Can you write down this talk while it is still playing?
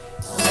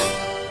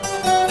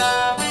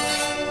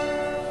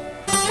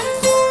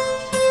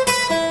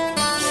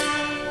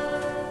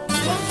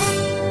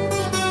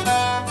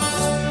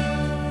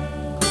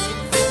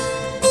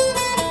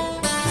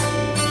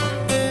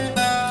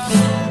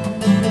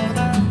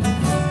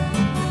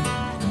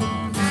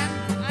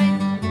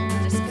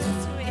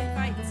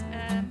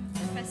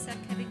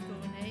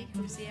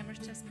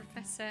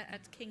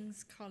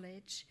King's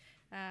College,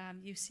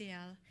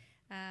 UCL,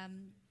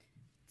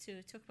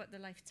 to talk about the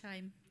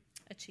Lifetime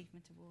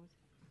Achievement Award.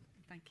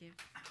 Thank you.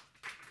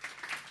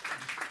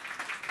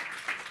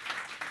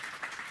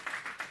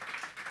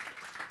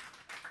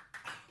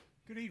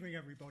 Good evening,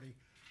 everybody.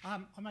 I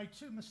made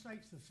two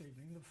mistakes this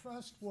evening. The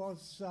first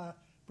was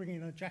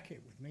bringing a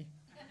jacket with me.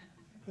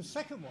 The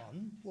second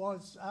one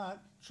was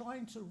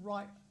trying to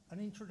write an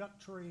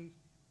introductory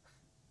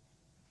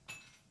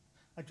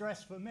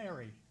address for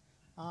Mary,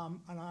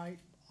 and I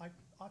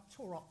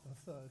tore up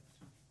the third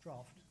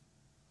draft.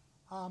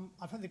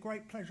 I've had the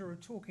great pleasure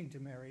of talking to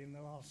Mary in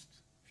the last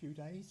few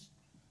days.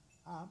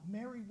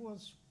 Mary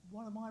was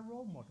one of my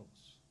role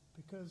models,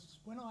 because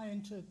when I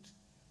entered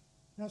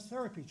nurse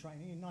therapy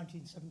training in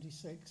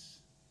 1976,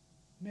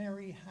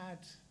 Mary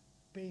had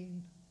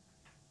been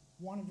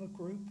one of a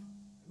group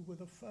who were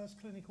the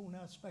first clinical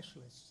nurse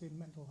specialists in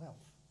mental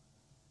health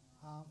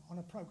on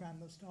a program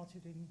that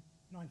started in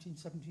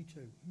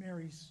 1972.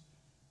 Mary's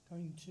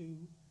going to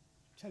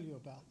tell you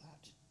about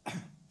that.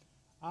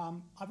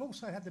 I've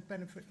also had the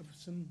benefit of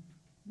some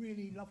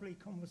really lovely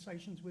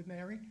conversations with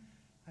Mary,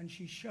 and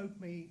she showed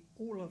me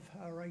all of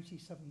her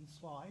 87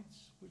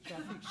 slides, which I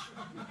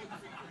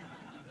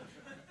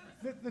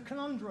think the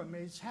conundrum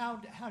is how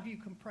do you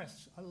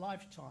compress a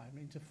lifetime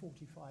into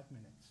 45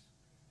 minutes?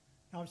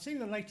 Now, I've seen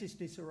the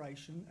latest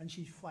iteration, and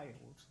she's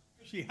failed.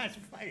 She has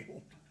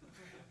failed,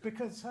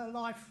 because her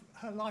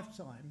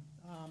lifetime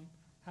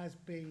has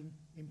been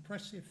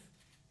impressive.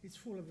 It's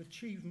full of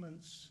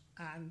achievements,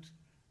 and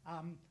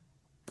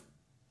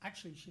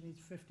actually she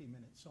needs 50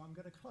 minutes. So I'm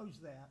going to close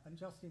there and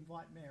just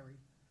invite Mary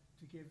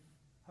to give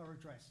her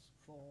address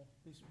for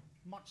this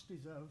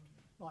much-deserved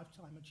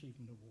Lifetime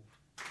Achievement Award.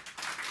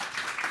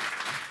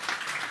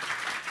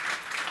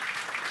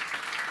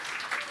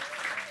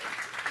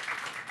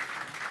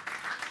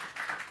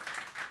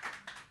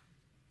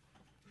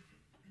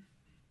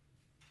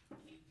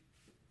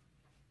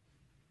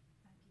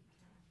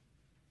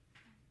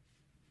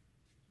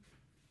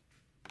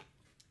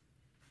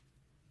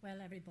 Well,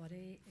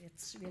 everybody,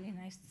 it's really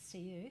nice to see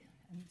you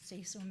and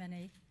see so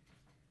many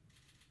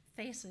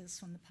faces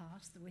from the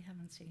past that we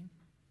haven't seen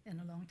in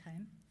a long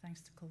time,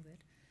 thanks to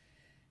COVID.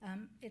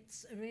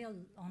 It's a real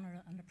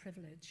honour and a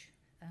privilege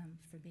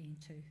for me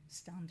to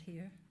stand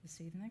here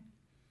this evening.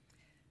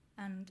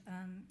 And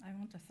I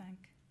want to thank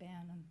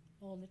Ben and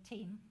all the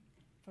team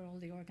for all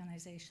the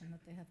organisation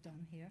that they have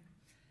done here.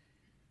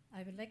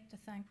 I would like to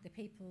thank the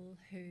people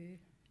who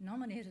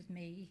nominated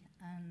me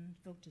and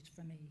voted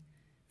for me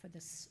for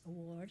this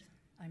award.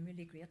 I'm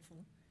really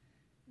grateful.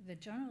 The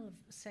Journal of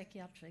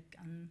Psychiatric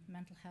and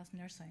Mental Health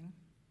Nursing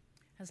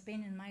has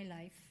been in my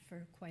life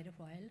for quite a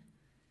while,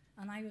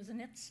 and I was in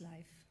its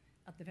life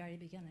at the very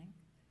beginning.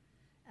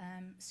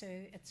 So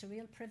it's a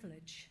real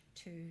privilege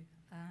to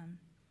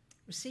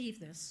receive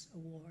this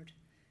award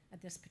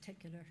at this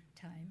particular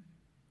time.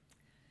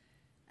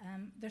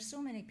 There's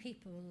so many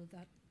people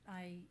that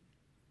I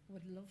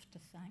would love to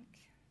thank,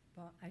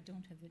 but I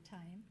don't have the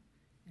time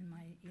in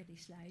my 80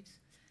 slides.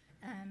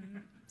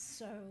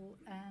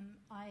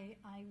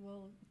 I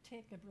will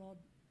take a broad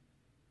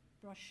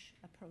brush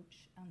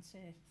approach and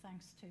say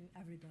thanks to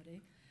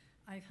everybody.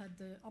 I've had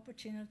the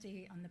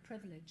opportunity and the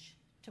privilege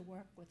to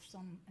work with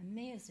some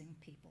amazing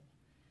people.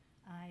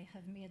 I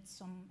have made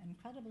some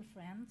incredible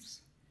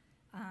friends.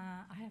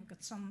 I have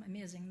got some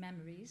amazing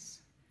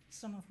memories,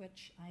 some of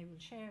which I will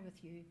share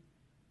with you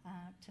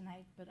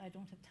tonight, but I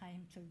don't have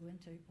time to go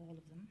into all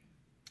of them.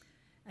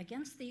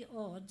 Against the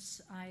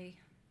odds, I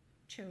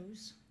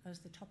chose as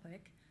the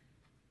topic,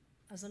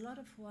 as a lot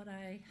of what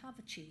I have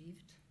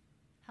achieved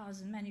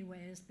has in many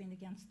ways been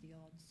against the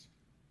odds.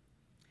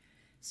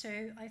 So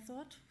I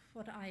thought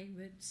what I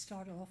would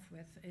start off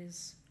with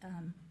is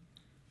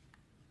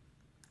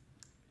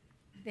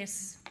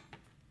this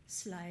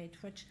slide,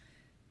 which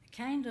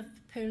kind of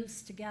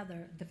pulls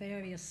together the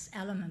various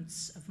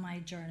elements of my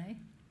journey.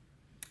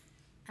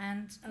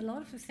 And a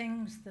lot of the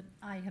things that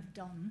I have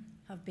done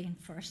have been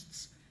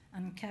firsts,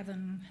 and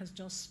Kevin has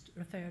just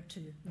referred to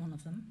one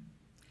of them.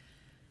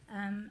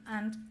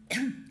 And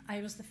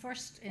I was the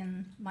first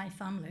in my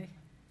family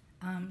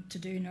to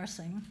do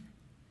nursing,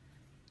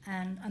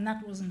 and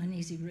that wasn't an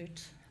easy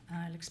route.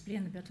 I'll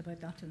explain a bit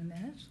about that in a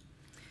minute.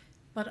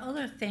 But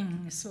other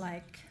things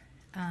like,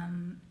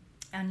 and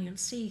you'll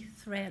see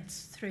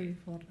threads through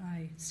what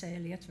I say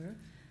later,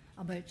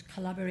 about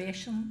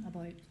collaboration,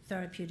 about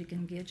therapeutic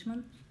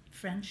engagement,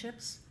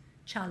 friendships,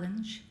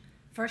 challenge,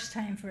 first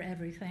time for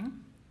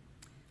everything.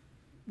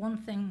 One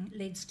thing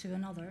leads to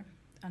another,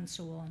 and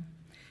so on.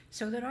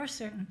 So there are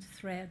certain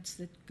threads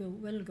that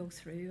will go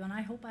through, and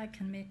I hope I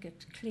can make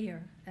it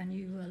clear, and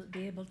you will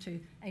be able to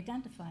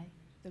identify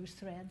those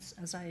threads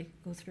as I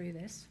go through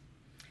this.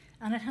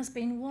 And it has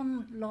been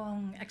one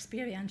long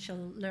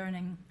experiential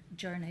learning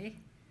journey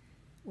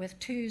with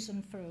twos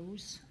and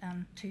fros,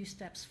 and 2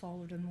 steps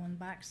forward and 1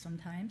 back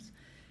sometimes.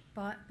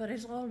 But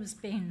it's always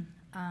been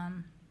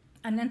an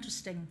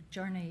interesting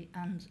journey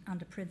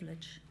and a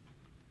privilege.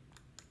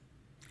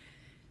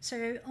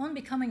 So on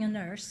becoming a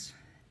nurse,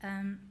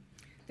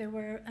 there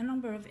were a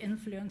number of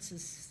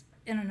influences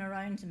in and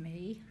around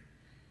me,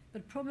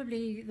 but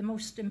probably the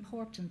most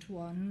important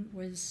one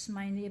was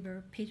my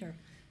neighbour Peter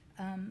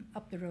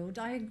up the road.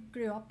 I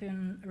grew up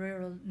in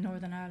rural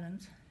Northern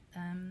Ireland,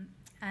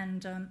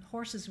 and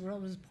horses were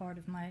always part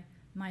of my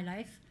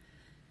life.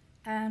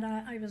 And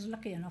I was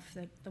lucky enough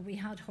that we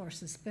had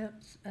horses,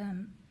 but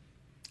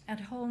at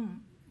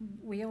home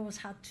we always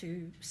had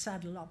to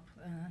saddle up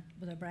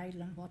with a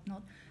bridle and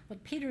whatnot.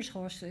 But Peter's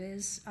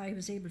horses, I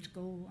was able to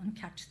go and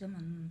catch them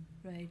and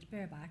ride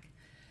bareback,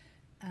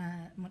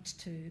 much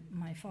to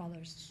my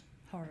father's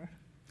horror.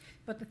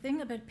 But the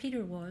thing about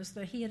Peter was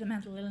that he had a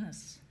mental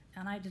illness,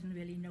 and I didn't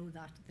really know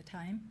that at the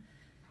time.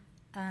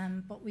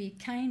 But we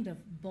kind of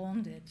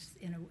bonded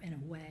in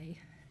a way.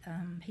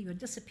 He would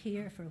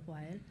disappear for a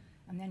while,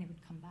 and then he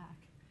would come back.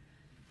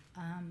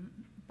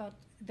 But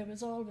there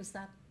was always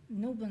that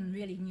no one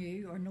really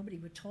knew, or nobody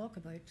would talk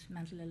about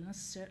mental illness,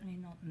 certainly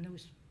not in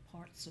those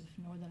parts of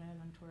Northern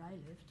Ireland where I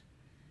lived.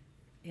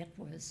 It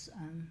was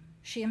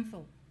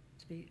shameful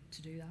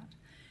to do that.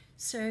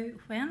 So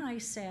when I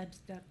said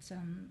that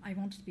I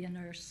wanted to be a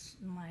nurse,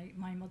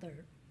 my mother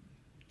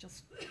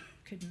just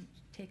couldn't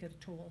take it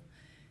at all.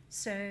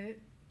 So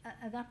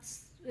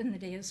that's in the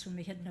days when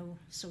we had no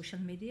social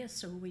media,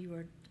 so we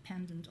were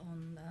dependent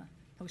on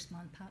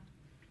Postman Pat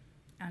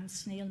and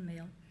snail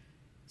mail.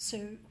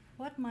 So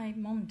what my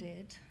mum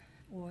did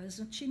was,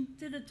 and she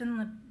did it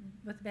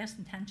with the best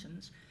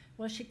intentions,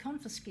 was she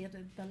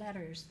confiscated the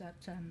letters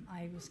that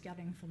I was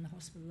getting from the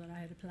hospital that I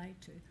had applied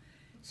to.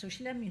 So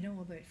she let me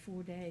know about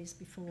 4 days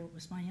before it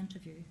was my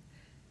interview.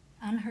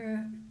 And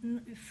her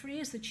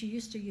phrase that she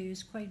used to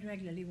use quite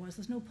regularly was,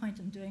 there's no point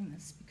in doing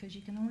this because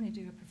you can only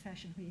do a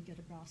profession where you get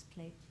a brass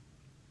plate.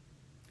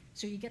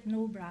 So you get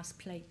no brass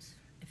plate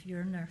if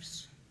you're a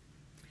nurse.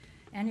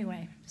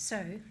 Anyway,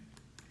 so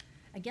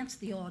against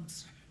the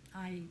odds,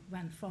 I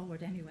went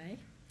forward anyway.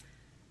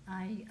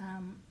 I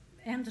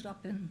ended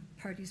up in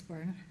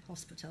Purdysburn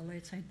Hospital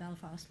outside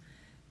Belfast,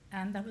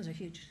 and that was a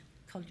huge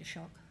culture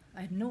shock.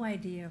 I had no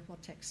idea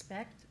what to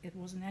expect. It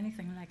wasn't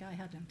anything like I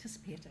had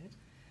anticipated.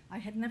 I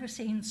had never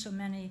seen so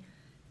many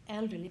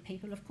elderly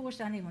people. Of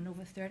course, anyone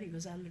over 30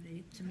 was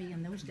elderly to me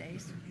in those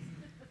days.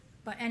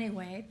 But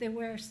anyway, there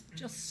were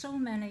just so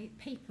many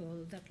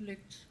people that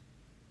looked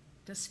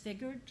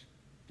disfigured,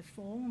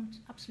 deformed,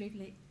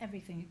 absolutely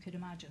everything you could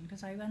imagine.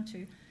 Because I went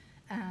to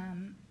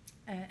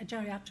a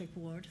geriatric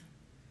ward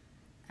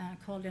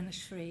called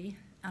Innisfree,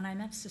 and I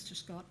met Sister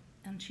Scott,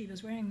 and she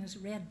was wearing this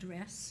red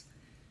dress,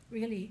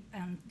 really,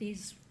 and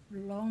these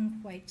long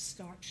white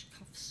starched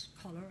cuffs,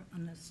 collar,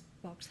 and this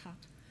box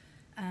hat.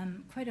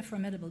 Quite a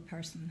formidable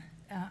person.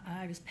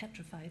 I was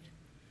petrified.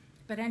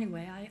 But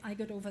anyway, I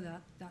got over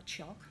that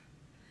shock.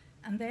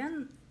 And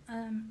then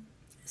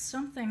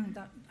something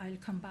that I'll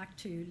come back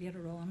to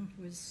later on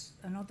was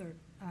another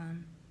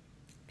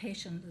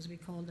patient, as we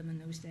called them in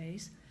those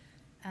days.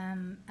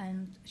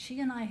 And she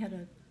and I had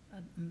a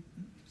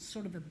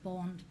sort of a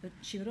bond, but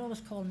she would always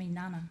call me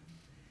Nana.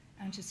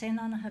 And she'd say,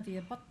 Nana, have you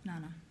a butt,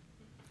 Nana?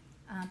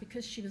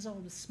 Because she was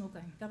always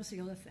smoking. That was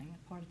the other thing,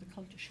 part of the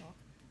culture shock.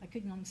 I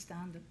couldn't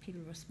understand that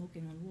people were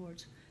smoking on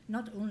wards,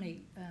 not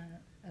only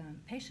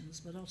patients,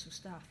 but also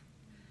staff.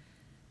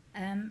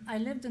 I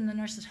lived in the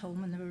nurses'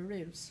 home, and there were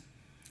rules.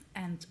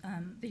 And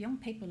the young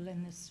people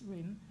in this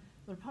room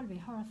will probably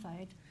be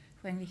horrified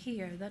when you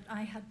hear that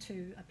I had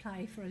to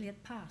apply for a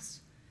late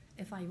pass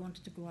if I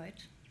wanted to go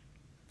out.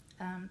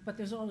 But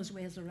there's always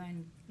ways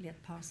around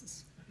late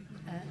passes,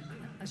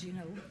 as you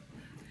know.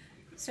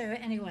 So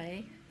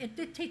anyway, it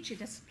did teach you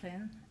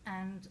discipline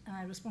and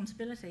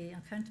responsibility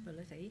and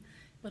accountability,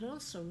 but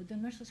also the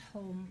nurses'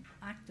 home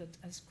acted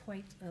as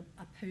quite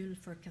a pool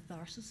for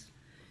catharsis.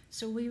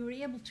 So we were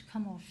able to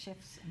come off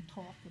shifts and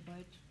talk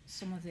about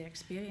some of the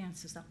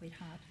experiences that we'd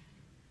had.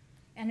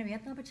 Anyway,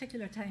 at that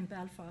particular time,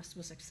 Belfast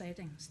was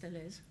exciting, still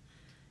is.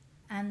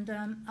 And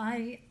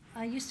I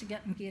used to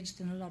get engaged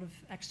in a lot of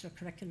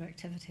extracurricular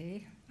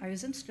activity. I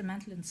was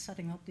instrumental in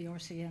setting up the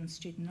RCN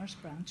student nurse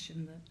branch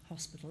in the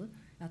hospital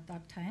at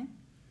that time.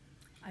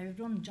 I would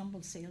run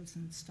jumble sales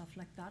and stuff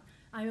like that.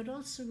 I would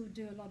also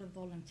do a lot of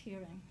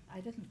volunteering. I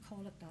didn't call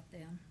it that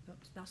then, but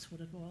that's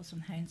what it was in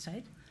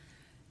hindsight.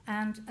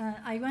 And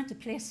I went to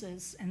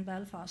places in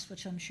Belfast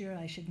which I'm sure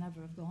I should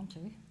never have gone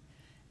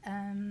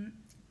to.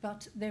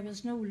 But there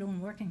was no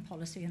lone working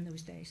policy in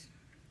those days.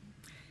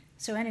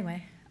 So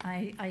anyway,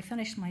 I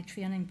finished my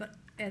training, but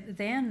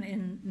then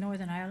in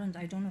Northern Ireland,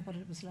 I don't know what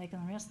it was like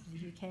in the rest of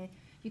the UK,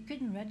 you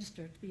couldn't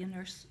register to be a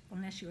nurse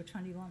unless you were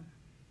 21.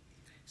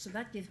 So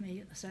that gave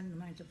me a certain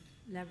amount of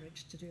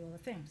leverage to do other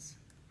things.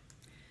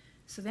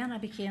 So then I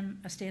became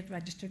a state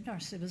registered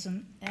nurse. It was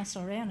an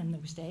SRN in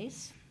those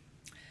days.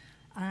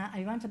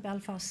 I went to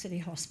Belfast City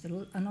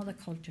Hospital, another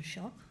culture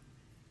shock,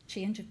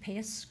 change of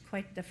pace,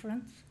 quite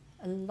different,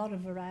 a lot of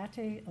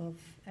variety of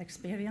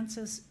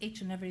experiences,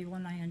 each and every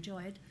one I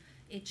enjoyed.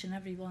 Each and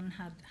every one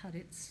had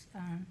its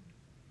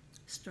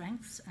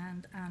strengths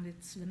and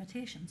its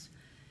limitations.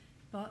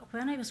 But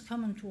when I was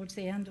coming towards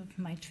the end of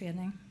my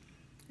training,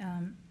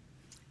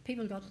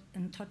 people got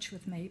in touch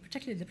with me,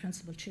 particularly the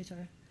principal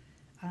tutor,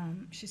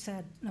 she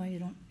said, no, you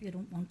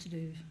don't want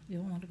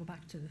to go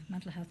back to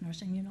mental health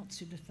nursing. You're not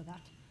suited for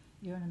that.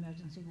 You're an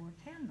emergency ward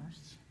 10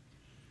 nurse.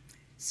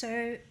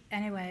 So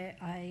anyway,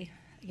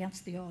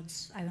 against the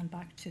odds, I went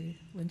back to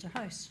Windsor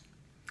House,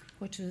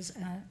 which was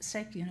a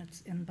psych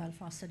unit in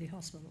Belfast City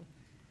Hospital,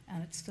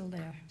 and it's still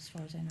there as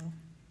far as I know.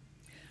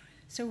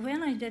 So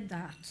when I did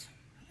that,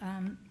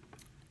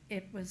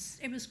 it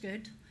was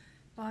good,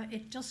 but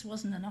it just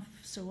wasn't enough.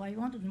 So I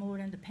wanted more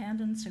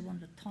independence, I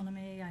wanted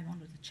autonomy, I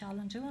wanted a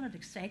challenge, I wanted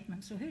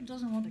excitement. So who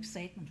doesn't want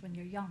excitement when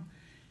you're young?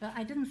 But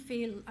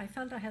I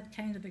felt I had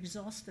kind of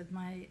exhausted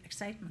my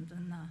excitement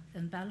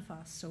in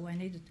Belfast, so I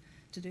needed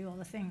to do all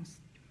the things.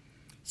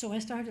 So I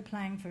started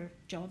applying for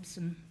jobs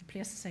in the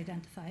places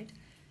identified.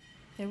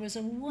 There was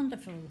a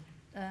wonderful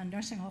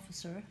nursing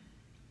officer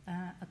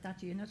at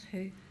that unit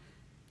who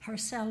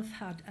herself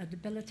had a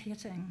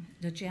debilitating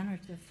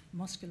degenerative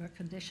muscular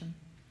condition.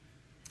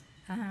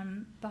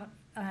 But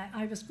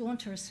I was going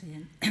to her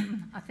saying,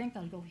 I think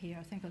I'll go here,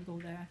 I think I'll go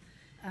there.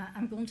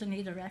 I'm going to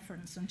need a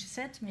reference. And she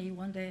said to me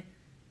one day,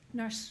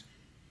 nurse,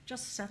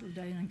 just settle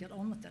down and get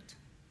on with it,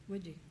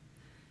 would you?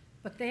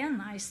 But then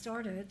I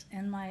started,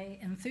 in my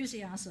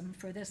enthusiasm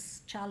for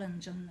this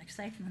challenge and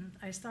excitement,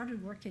 I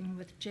started working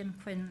with Jim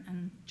Quinn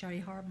and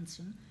Jerry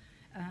Harbinson,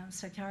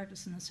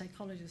 psychiatrists and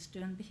psychologists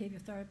doing behaviour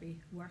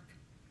therapy work.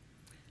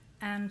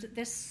 And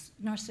this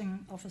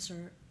nursing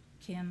officer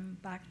came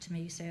back to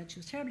me, said she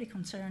was terribly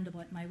concerned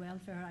about my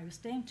welfare. I was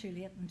staying too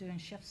late and doing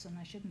shifts, and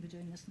I shouldn't be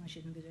doing this and I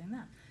shouldn't be doing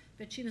that.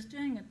 But she was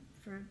doing it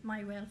for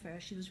my welfare.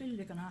 She was really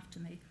looking after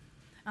me.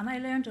 And I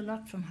learned a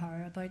lot from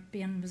her about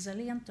being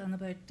resilient and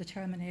about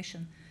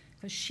determination,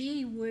 because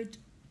she would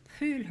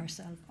pull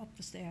herself up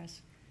the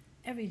stairs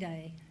every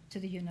day to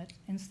the unit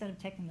instead of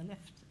taking the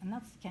lift. And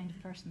that's the kind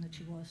of person that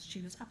she was.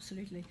 She was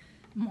absolutely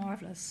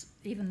marvellous,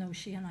 even though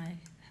she and I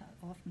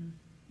often,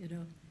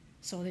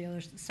 saw the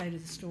other side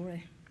of the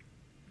story.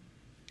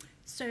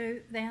 So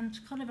then,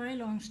 to cut a very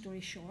long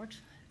story short,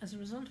 as a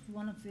result of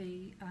one of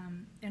the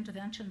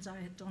interventions I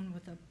had done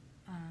with a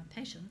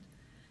patient,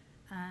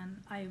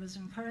 I was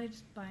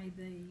encouraged by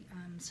the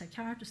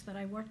psychiatrist that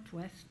I worked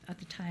with at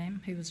the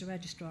time, who was a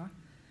registrar,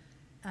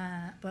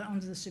 but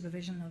under the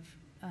supervision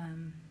of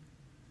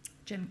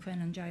Jim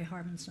Quinn and Jerry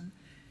Harbinson,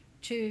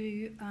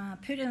 to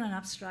put in an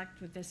abstract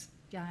with this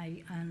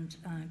guy and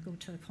go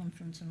to a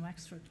conference in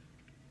Wexford.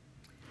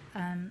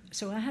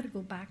 So I had to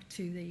go back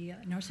to the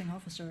nursing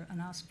officer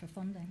and ask for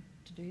funding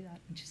to do that.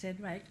 And she said,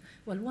 right,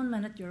 well, 1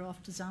 minute you're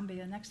off to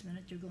Zambia, next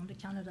minute you're going to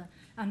Canada,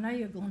 and now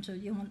you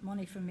want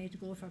money from me to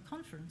go for a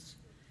conference.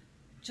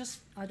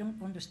 I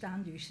don't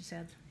understand you, she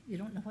said. You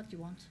don't know what you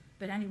want.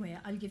 But anyway,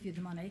 I'll give you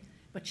the money.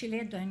 But she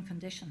laid down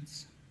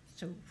conditions,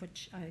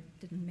 which I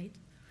didn't meet.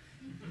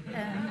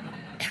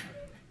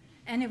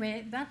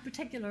 Anyway, that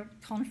particular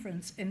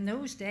conference in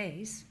those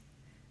days,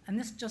 and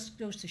this just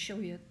goes to show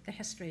you the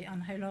history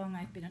and how long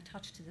I've been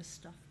attached to this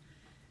stuff.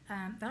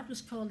 That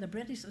was called the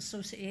British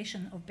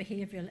Association of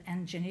Behavioural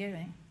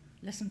Engineering.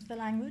 Listen to the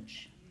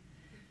language.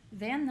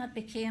 Then that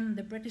became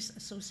the British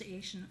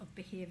Association of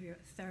Behaviour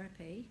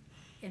Therapy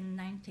in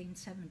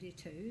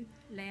 1972,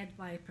 led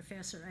by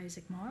Professor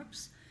Isaac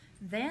Marks.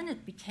 Then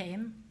it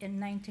became, in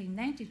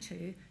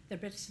 1992, the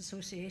British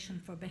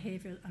Association for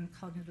Behavioural and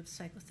Cognitive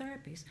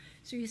Psychotherapies.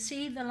 So you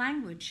see the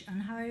language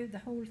and how the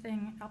whole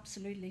thing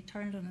absolutely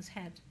turned on its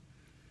head.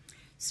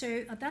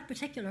 So at that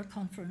particular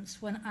conference,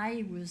 when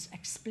I was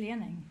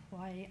explaining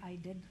why I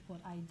did what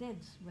I did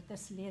with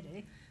this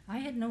lady, I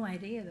had no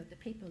idea that the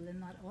people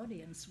in that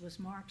audience was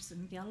Marx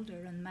and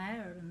Gelder and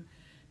Meyer and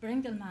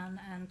Bringelmann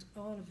and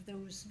all of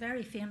those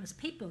very famous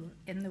people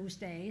in those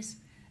days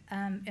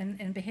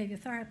in behaviour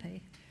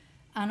therapy.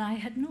 And I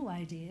had no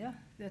idea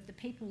that the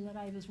people that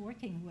I was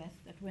working with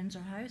at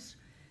Windsor House,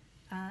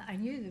 I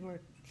knew they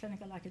were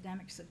clinical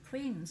academics at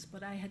Queen's,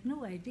 but I had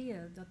no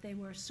idea that they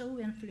were so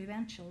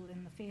influential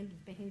in the field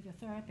of behaviour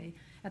therapy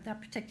at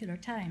that particular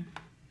time.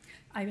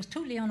 I was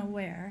totally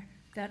unaware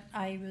that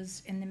I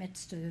was in the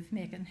midst of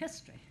making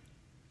history.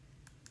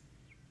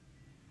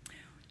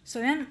 So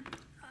then,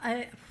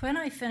 when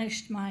I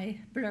finished my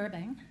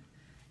blurbing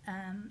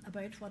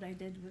about what I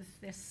did with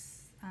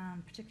this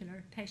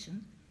particular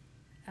patient,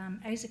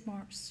 Isaac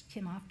Marks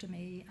came after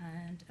me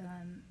and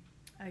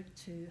out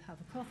to have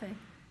a coffee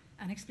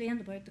and explained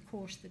about the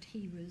course that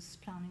he was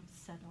planning to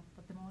set up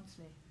at the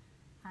Maudsley.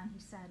 And he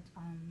said,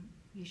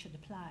 you should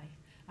apply.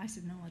 I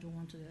said, no, I don't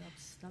want to.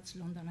 That's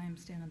London. I'm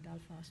staying in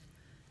Belfast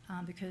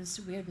because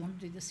we're going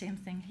to do the same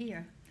thing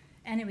here.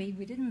 Anyway,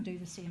 we didn't do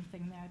the same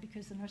thing there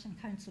because the Nursing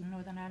Council in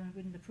Northern Ireland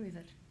wouldn't approve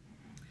it.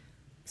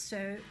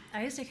 So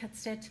Isaac had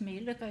said to me,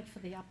 look out for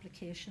the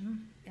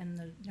application in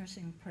the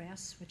nursing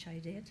press, which I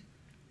did.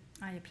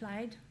 I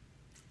applied,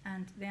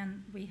 and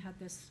then we had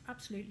this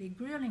absolutely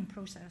grueling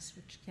process,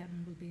 which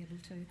Kevin will be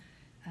able to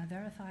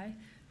verify,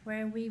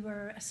 where we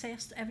were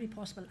assessed every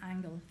possible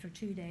angle for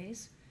 2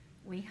 days.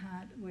 We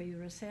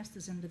were assessed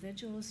as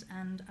individuals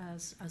and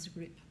as a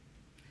group.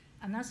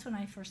 And that's when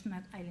I first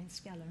met Eileen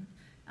Skellern.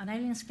 And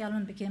Eileen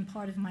Skellern became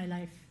part of my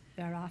life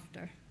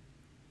thereafter.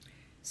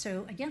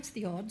 So against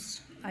the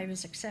odds, I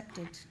was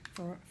accepted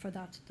for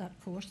that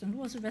course, and it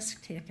was a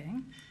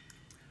risk-taking.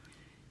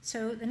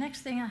 So the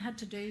next thing I had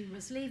to do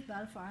was leave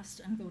Belfast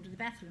and go to the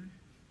Bethlehem.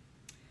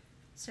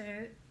 So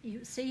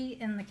you see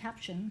in the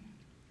caption,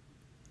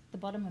 the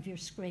bottom of your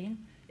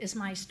screen, is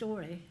my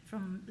story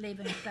from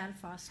leaving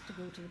Belfast to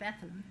go to the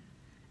Bethlehem.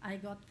 I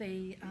got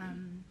the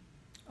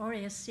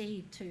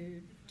RASC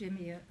to do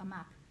me a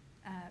map.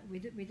 We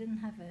didn't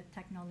have a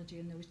technology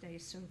in those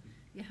days, so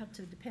you had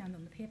to depend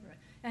on the paper.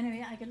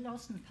 Anyway, I got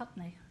lost in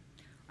Putney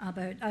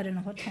about, I don't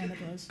know what time it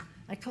was.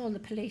 I called the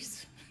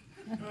police.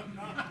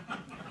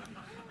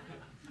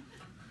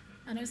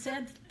 And I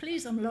said,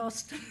 please, I'm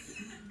lost.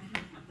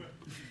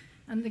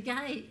 And the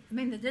guy, I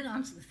mean, they did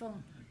answer the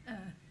phone.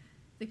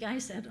 The guy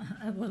said,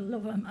 well,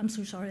 love, I'm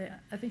so sorry.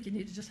 I think you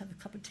need to just have a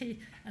cup of tea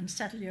and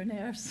settle your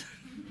nerves.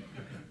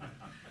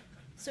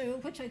 So,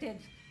 which I did.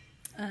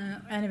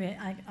 Anyway,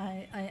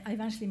 I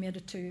eventually made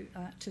it to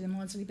the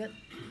Maudsley, but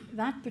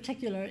that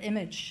particular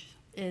image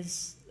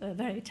is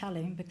very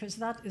telling, because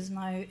that is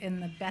now in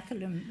the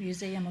Bethlehem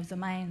Museum of the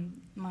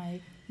Mind, my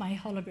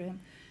hologram.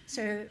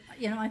 So,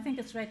 you know, I think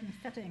it's right and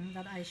fitting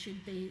that I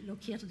should be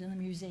located in a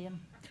museum.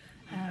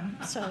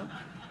 So,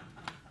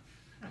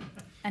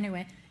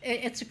 anyway,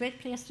 it's a great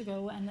place to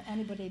go, and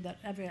anybody that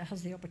ever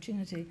has the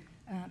opportunity,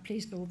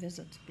 please go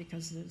visit,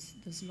 because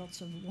there's lots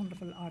of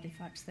wonderful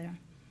artifacts there.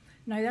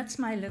 Now that's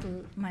my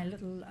little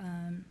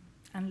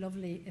and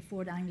lovely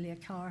Ford Anglia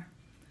car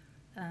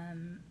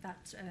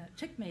that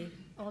took me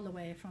all the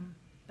way from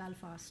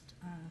Belfast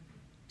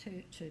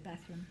to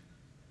Bethlehem.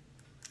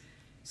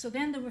 So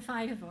then there were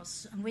 5 of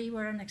us, and we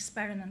were an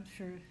experiment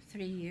for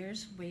 3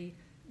 years. We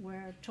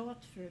were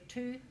taught for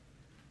 2.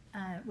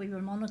 We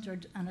were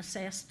monitored and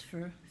assessed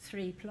for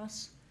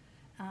 3+.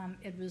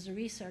 It was a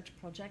research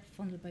project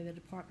funded by the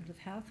Department of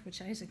Health,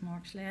 which Isaac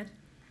Marks led.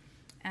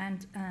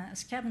 And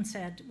as Kevin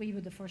said, we were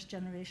the first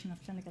generation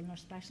of clinical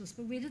nurse specialists,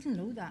 but we didn't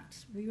know that.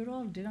 We were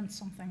all doing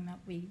something that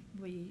we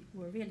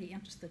were really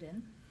interested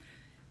in.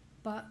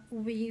 But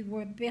we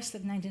were based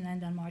at 99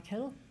 Denmark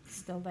Hill,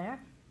 still there.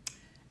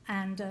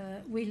 And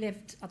we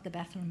lived at the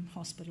Bethlehem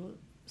Hospital,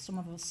 some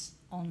of us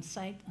on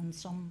site and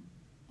some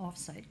off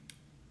site.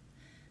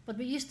 But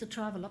we used to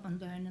travel up and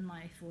down in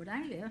my Ford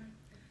Anglia,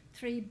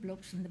 3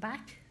 blokes in the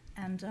back,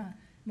 and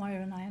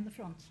Moira and I in the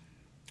front.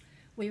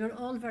 We were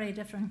all very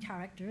different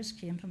characters,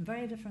 came from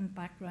very different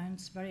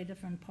backgrounds, very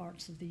different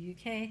parts of the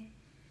UK.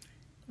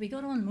 We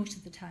got on most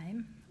of the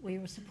time. We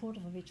were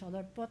supportive of each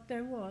other, but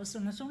there was,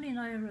 and it's only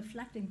now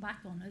reflecting back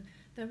on it,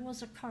 there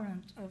was a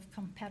current of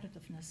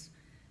competitiveness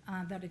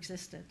that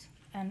existed.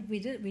 And we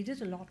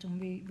did a lot, and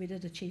we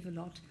did achieve a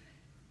lot,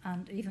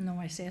 and even though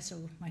I say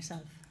so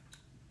myself.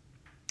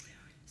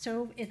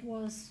 So it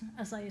was,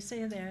 as I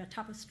say there, a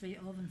tapestry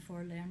of and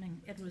for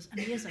learning. It was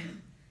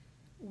amazing.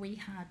 We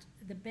had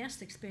the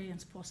best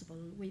experience possible.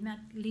 We met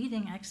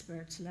leading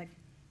experts like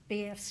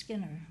B.F.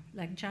 Skinner,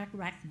 like Jack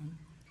Rackman,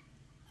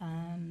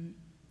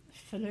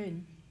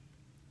 Falloon,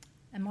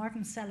 and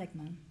Martin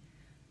Seligman.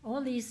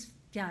 All these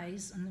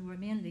guys, and they were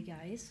mainly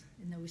guys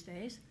in those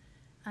days,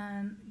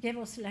 gave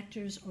us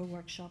lectures or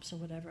workshops or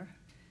whatever.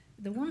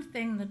 The one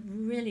thing that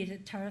really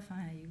did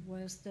terrify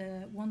was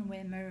the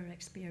one-way mirror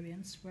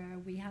experience, where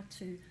we had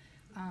to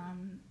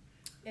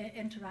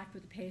interact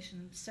with the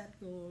patient, set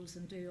goals,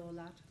 and do all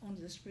that under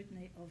the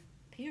scrutiny of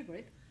peer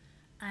group.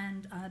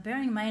 And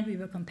bearing in mind we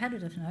were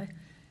competitive now,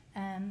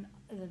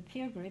 the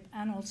peer group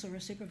and also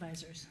our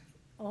supervisors.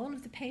 All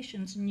of the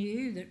patients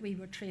knew that we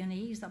were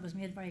trainees. That was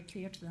made very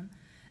clear to them.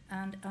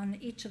 And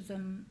each of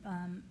them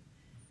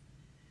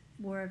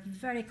were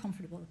very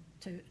comfortable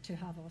to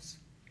have us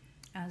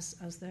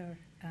as their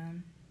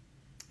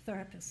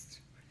therapists.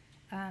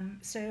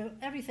 So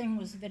everything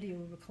was video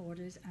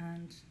recorded,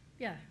 and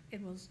yeah,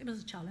 it was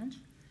a challenge.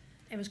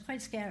 It was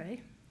quite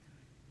scary,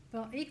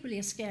 but equally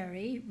as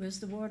scary was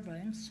the ward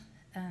rounds,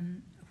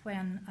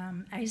 when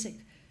Isaac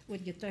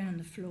would get down on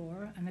the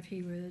floor, and if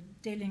he were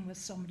dealing with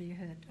somebody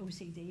who had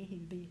OCD,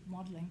 he'd be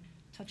modelling,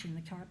 touching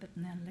the carpet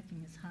and then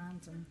licking his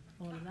hands and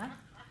all of that.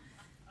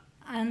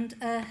 And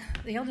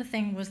the other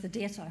thing was the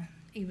data.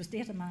 He was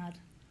data mad.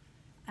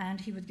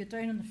 And he would get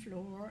down on the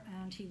floor,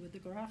 and he would the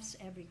graphs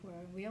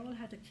everywhere. We all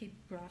had to keep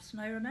graphs.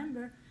 Now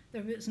remember,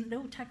 there was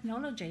no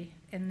technology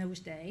in those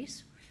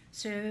days,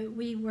 so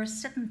we were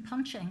sitting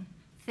punching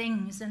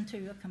things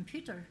into a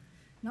computer,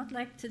 not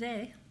like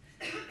today.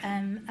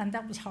 And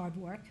that was hard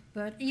work,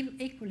 but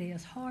equally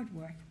as hard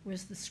work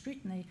was the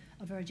scrutiny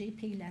of our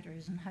GP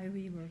letters and how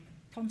we were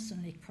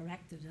constantly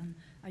corrected. And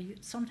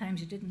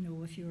sometimes you didn't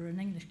know if you were in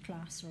English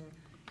class or,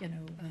 you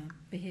know,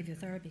 a behaviour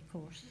therapy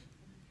course.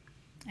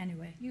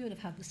 Anyway, you would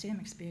have had the same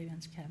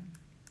experience, Kevin.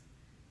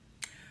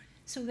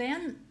 So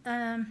then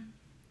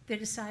they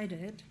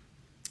decided,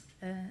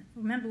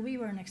 remember we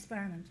were an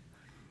experiment,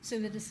 so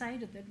they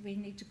decided that we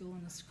need to go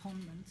on a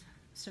secondment.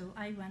 So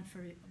I went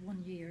for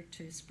 1 year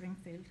to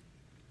Springfield,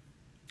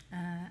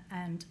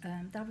 and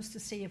that was to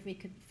see if we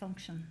could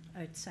function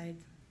outside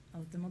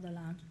of the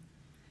motherland.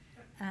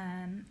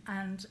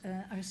 And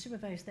I was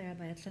supervised there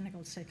by a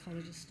clinical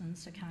psychologist and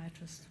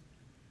psychiatrist.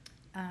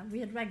 We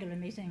had regular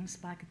meetings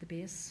back at the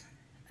base,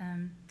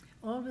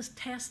 always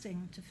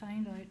testing to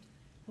find out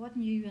what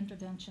new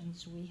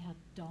interventions we had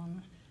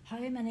done, how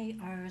many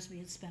hours we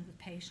had spent with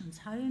patients,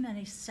 how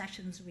many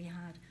sessions we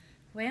had,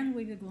 when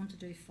we were going to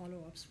do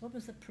follow-ups, what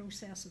was the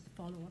process of the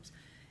follow-ups.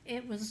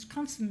 It was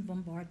constant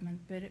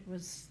bombardment, but it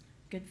was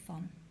good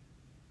fun.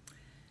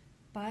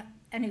 But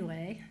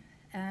anyway,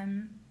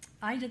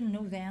 I didn't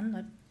know then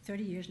that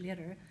 30 years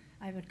later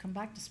I would come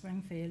back to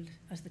Springfield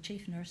as the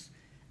chief nurse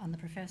and the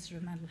professor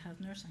of mental health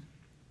nursing.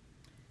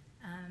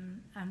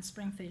 And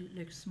Springfield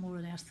looks more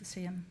or less the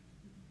same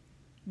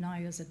now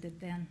as it did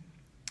then.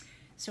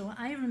 So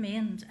I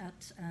remained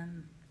at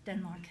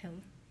Denmark Hill,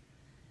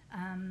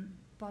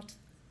 but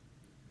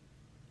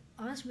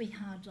as we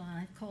had,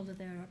 I called it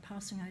there, a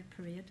passing out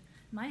parade,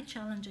 my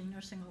challenging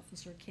nursing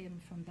officer came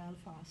from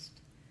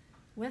Belfast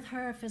with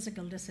her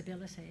physical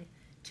disability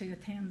to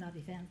attend that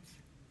event,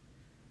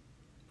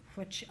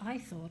 which I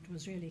thought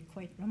was really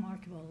quite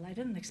remarkable. I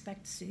didn't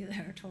expect to see her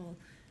there at all,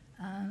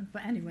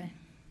 but anyway.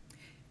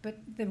 But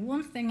the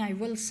one thing I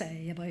will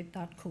say about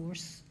that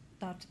course,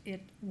 that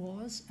it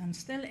was and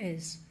still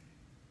is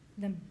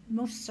the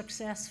most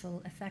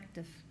successful,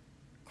 effective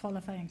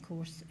qualifying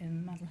course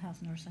in mental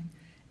health nursing.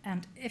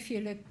 And if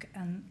you look,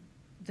 and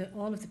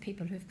all of the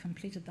people who've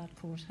completed that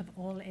course have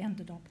all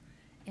ended up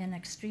in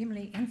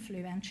extremely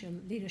influential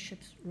leadership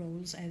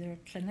roles, either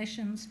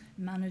clinicians,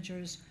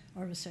 managers,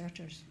 or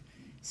researchers.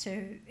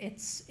 So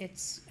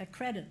it's a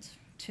credit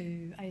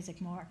to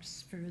Isaac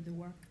Marks for the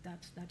work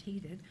that he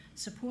did,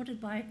 supported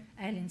by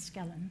Eileen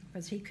Skellin,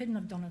 because he couldn't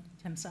have done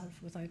it himself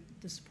without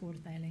the support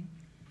of Eileen.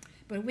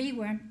 But we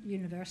weren't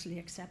universally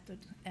accepted,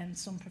 and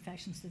some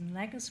professions didn't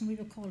like us, and we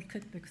were called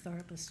cookbook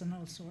therapists and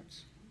all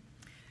sorts.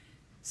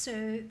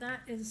 So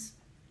that is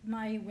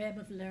my web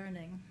of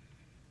learning,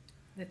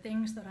 the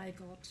things that I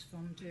got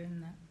from doing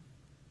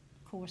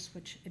the course,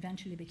 which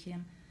eventually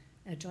became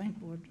a joint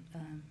board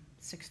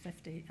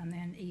 650 and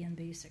then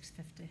E&B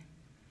 650.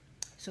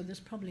 So there's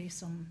probably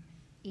some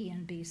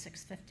E&B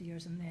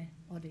 650ers in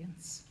the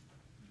audience.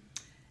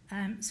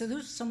 So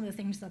those are some of the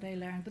things that I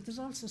learned, but there's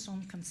also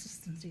some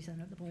consistencies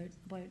in it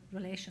about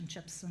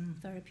relationships and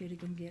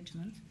therapeutic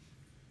engagement.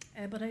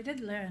 But I did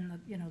learn that,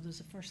 you know,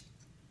 there's a first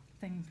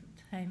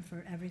time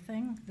for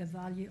everything, the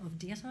value of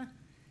data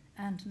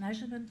and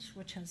measurement,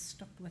 which has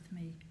stuck with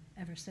me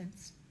ever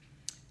since.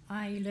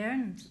 I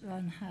learned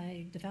and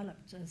I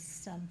developed a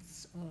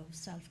sense of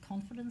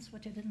self-confidence,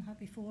 which I didn't have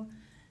before,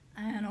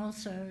 and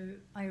also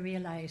I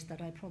realised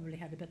that I probably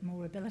had a bit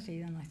more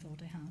ability than I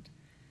thought I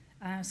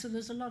had. So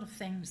there's a lot of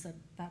things that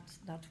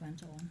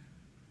went on.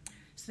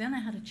 So then I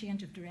had a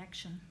change of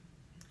direction.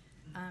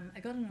 I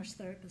got a nurse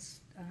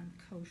therapist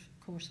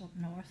course up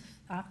north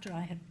after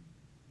I had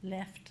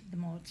left the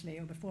Maudsley,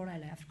 or before I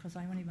left, because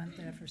I only went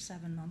there for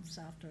 7 months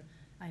after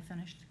I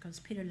finished, because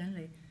Peter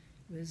Lindley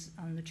was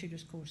on the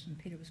tutor's course and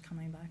Peter was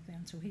coming back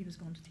then, so he was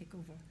going to take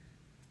over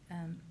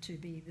to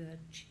be the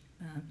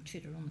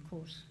tutor on the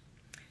course.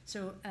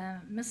 So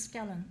Miss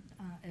Skellin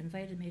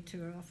invited me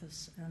to her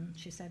office and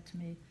she said to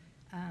me,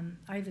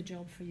 I have a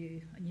job for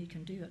you and you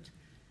can do it.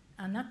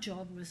 And that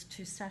job was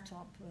to set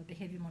up a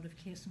behaviour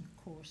modification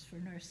course for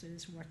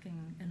nurses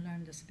working in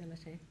learning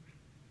disability,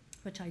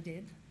 which I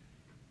did.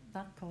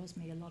 That caused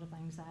me a lot of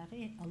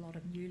anxiety, a lot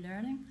of new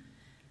learning.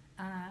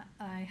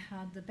 I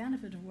had the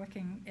benefit of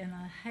working in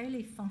a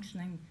highly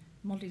functioning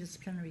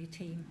multidisciplinary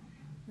team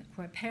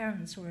where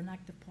parents were an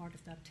active part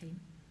of that team.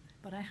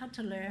 But I had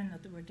to learn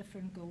that there were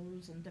different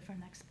goals and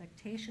different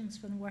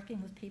expectations when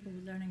working with people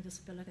with learning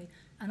disability,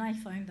 and I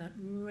found that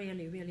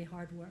really, really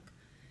hard work.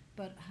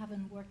 But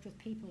having worked with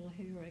people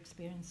who were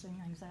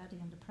experiencing anxiety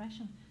and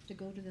depression, to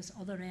go to this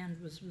other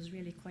end was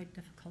really quite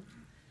difficult.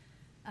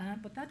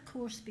 But that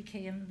course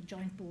became the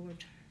Joint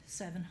Board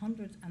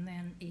 700 and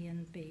then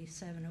E&B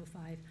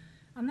 705.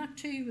 And that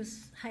too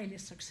was highly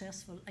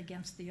successful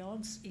against the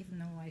odds, even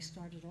though I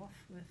started off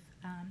with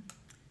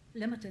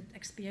limited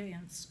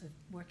experience of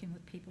working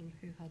with people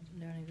who had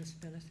learning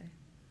disability.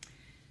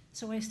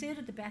 So I stayed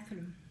at the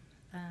Bethlehem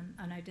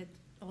and I did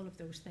all of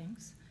those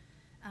things.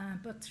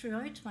 But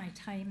throughout my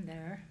time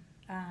there,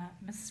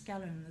 Miss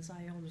Skellin, as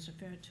I always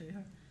referred to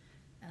her,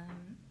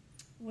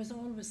 was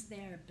always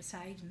there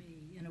beside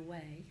me in a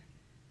way.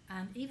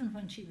 And even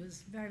when she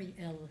was very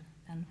ill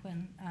and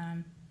when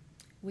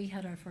we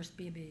had our first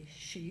baby,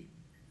 she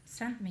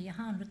sent me a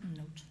handwritten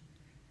note.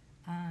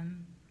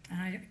 And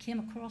I came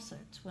across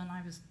it when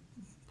I was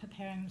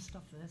preparing the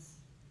stuff for this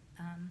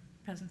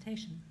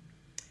presentation.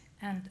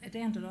 And it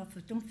ended off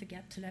with, don't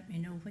forget to let me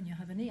know when you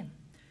have a name.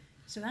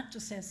 So that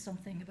just says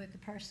something about the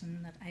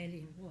person that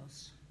Eileen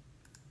was.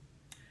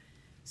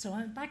 So I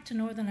went back to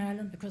Northern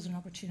Ireland because an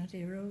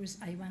opportunity arose.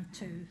 I went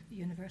to the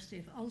University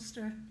of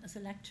Ulster as a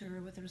lecturer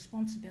with a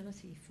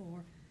responsibility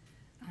for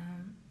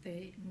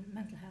the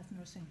mental health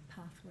nursing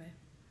pathway.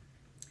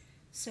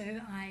 So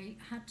I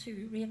had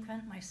to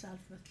reacquaint myself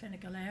with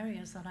clinical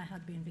areas that I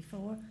had been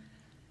before.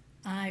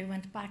 I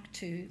went back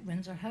to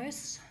Windsor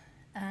House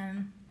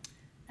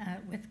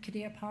with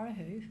Kadir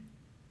Parahu,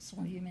 some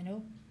of you may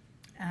know,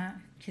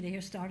 Kitty,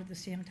 who started the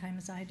same time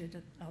as I did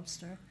at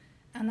Ulster.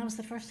 And that was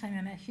the first time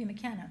I met Hugh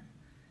McKenna.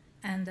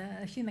 And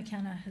Hugh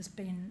McKenna has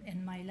been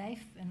in my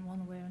life in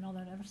one way or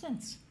another ever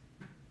since.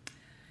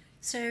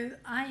 So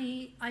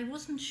I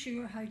wasn't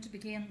sure how to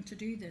begin to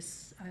do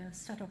this,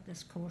 set up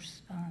this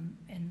course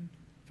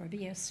for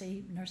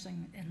BSc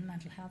Nursing in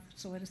Mental Health.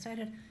 So I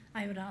decided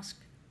I would ask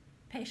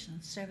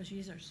patients, service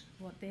users,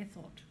 what they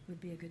thought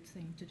would be a good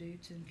thing to do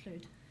to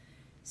include.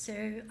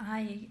 So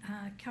I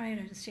carried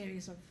out a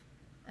series of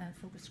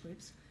focus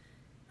groups.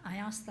 I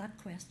asked that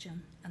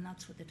question, and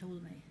that's what they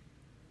told me.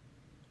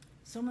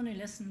 Someone who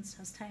listens,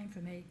 has time for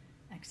me,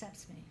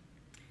 accepts me.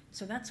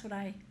 So that's what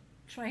I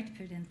tried to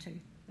put into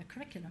the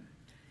curriculum.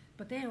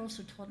 But they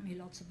also taught me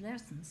lots of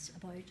lessons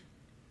about,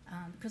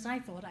 because I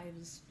thought I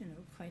was,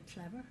 quite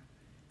clever.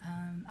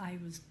 I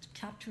was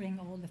capturing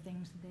all the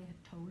things that they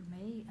had told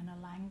me in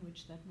a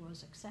language that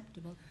was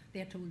acceptable.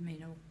 They told me,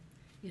 no,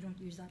 you don't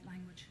use that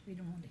language. We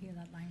don't want to hear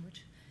that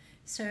language.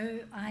 So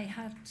I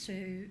had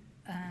to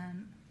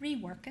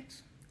rework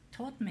it.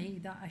 Taught me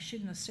that I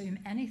shouldn't assume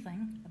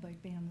anything about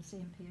being on the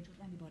same page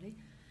with anybody,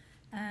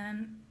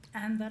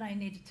 and that I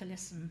needed to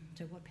listen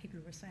to what people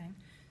were saying.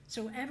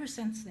 So ever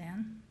since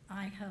then,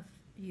 I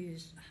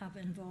have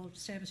involved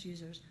service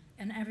users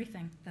in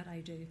everything that I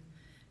do.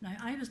 Now,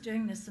 I was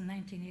doing this in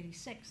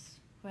 1986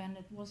 when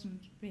it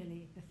wasn't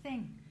really the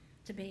thing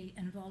to be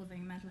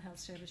involving mental health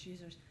service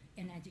users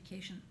in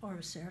education or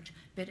research,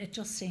 but it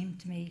just seemed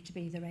to me to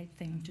be the right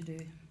thing to do.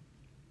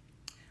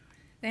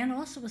 Then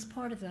also as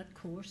part of that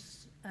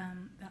course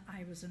that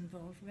I was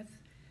involved with,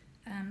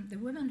 the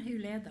woman who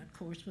led that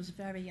course was a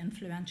very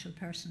influential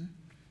person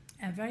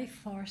and very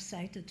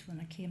far-sighted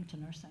when it came to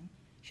nursing.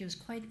 She was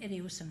quite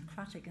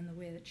idiosyncratic in the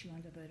way that she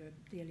went about her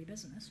daily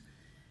business.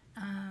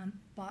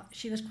 But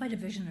she was quite a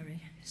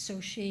visionary. So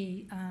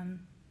she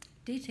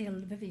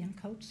detailed Vivian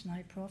Coates, now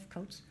Prof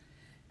Coates,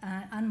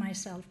 and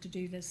myself to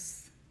do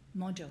this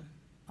module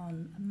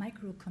on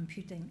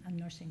microcomputing and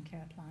nursing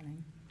care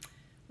planning.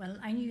 Well,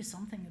 I knew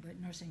something about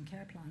nursing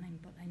care planning,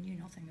 but I knew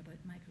nothing about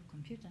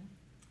microcomputing.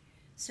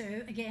 So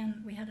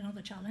again, we had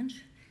another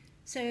challenge.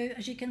 So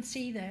as you can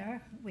see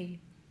there, we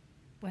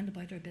went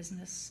about our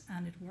business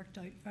and it worked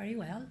out very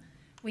well.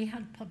 We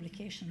had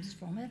publications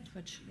from it,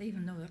 which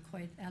even though they're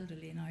quite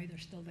elderly now, they're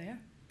still there.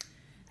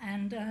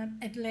 And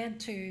it led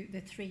to the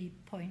 3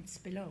 points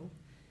below.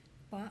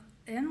 But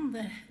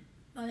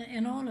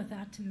in all of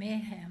that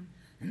mayhem,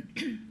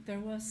 there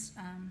was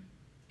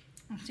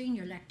a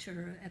senior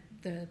lecturer at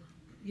the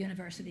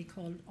university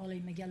called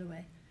Ollie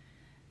McGilloway.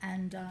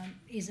 And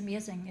he's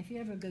amazing. If you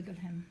ever Google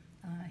him,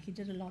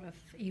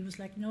 he was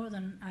like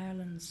Northern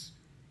Ireland's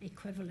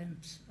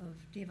equivalent of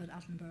David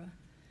Attenborough.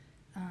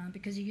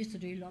 Because he used to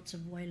do lots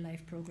of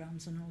wildlife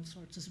programs and all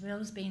sorts, as well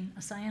as being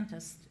a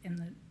scientist in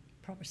the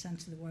proper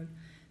sense of the word.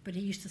 But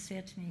he used to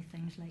say to me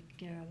things like,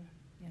 girl,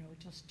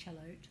 just chill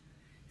out.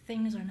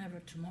 Things are never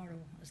tomorrow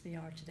as they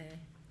are today.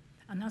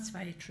 And that's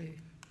very true.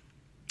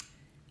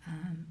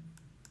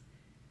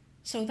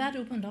 So that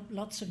opened up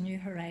lots of new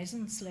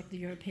horizons, like the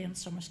European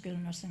Summer School of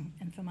Nursing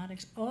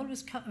Informatics.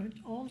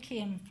 All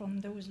came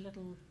from those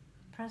little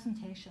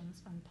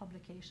presentations and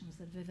publications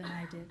that Viv and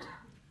I did.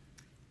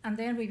 And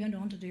then we went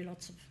on to do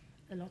lots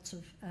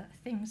of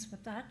things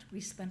with that. We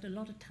spent a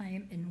lot of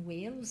time in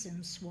Wales,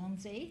 in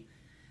Swansea,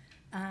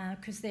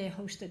 because they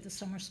hosted the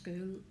summer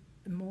school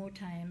more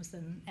times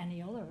than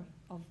any other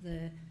of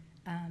the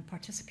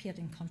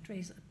participating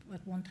countries.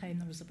 At one time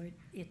there was about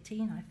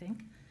 18, I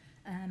think.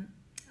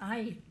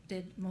 I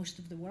did most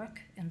of the work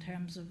in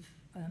terms of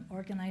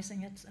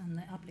organising it and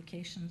the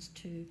applications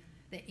to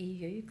the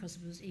EU, because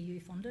it was EU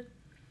funded.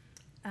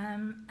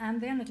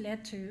 And then it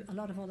led to a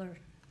lot of other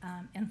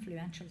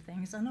influential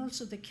things, and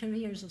also the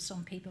careers of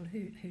some people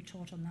who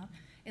taught on that.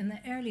 In the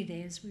early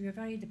days, we were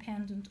very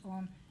dependent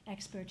on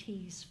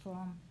expertise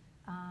from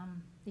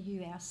the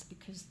US,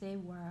 because they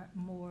were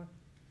more,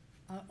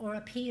 or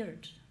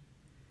appeared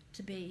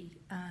to be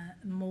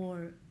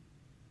more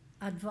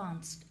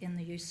advanced in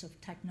the use of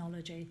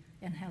technology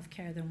in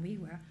healthcare than we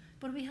were.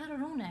 But we had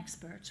our own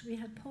experts. We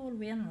had Paul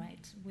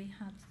Wainwright, we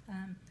had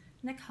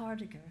Nick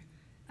Hardiger,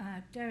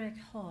 Derek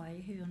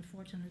Hoy, who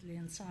unfortunately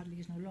and sadly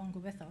is no longer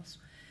with us.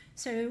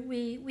 So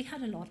we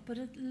had a lot, but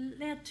it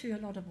led to a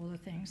lot of other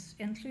things,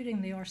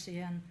 including the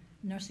RCN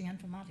Nursing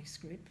Informatics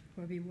Group,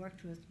 where we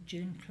worked with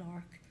June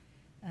Clark,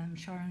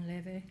 Sharon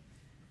Levy,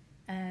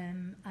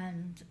 and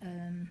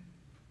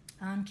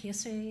Anne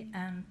Casey,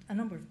 and a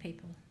number of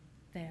people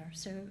there.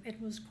 So it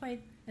was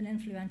quite an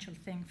influential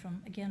thing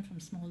from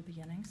small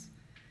beginnings.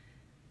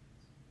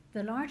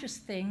 The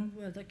largest thing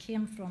that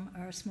came from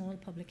our small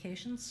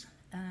publications,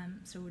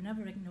 so we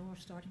never ignore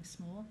starting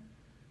small,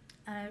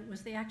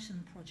 was the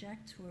Action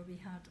Project, where we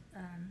had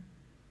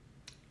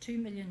 2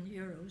 million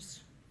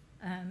euros,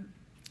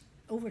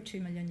 over 2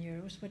 million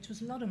euros, which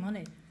was a lot of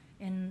money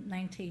in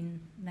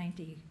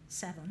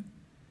 1997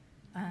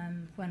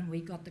 when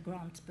we got the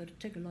grant, but it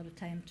took a lot of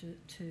time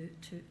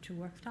to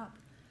work it up.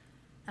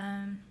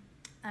 And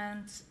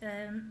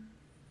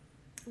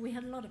we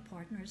had a lot of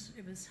partners.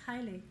 It was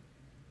highly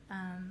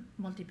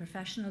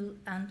multi-professional,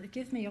 and it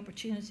gave me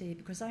opportunity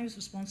because I was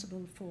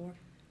responsible for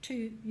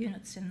 2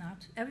 units in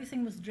that.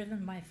 Everything was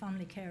driven by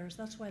family carers.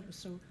 That's why it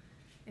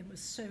was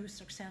so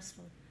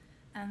successful.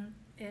 And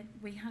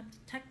we had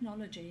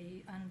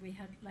technology, and we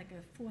had like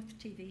a 4th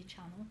TV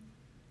channel.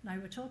 Now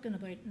we're talking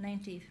about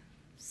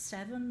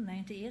 97,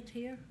 98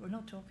 here. We're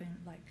not talking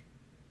like,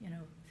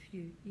 a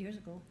few years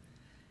ago.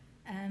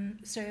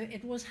 So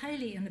it was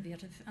highly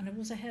innovative, and it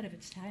was ahead of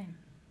its time.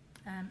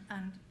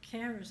 And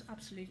carers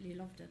absolutely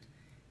loved it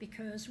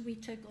because we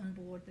took on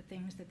board the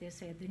things that they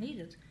said they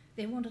needed.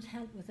 They wanted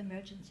help with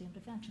emergency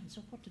intervention,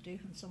 so what to do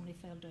when somebody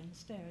fell down the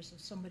stairs,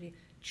 if somebody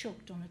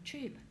choked on a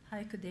tube,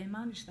 how could they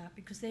manage that,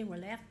 because they were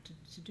left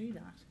to do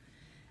that.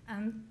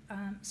 And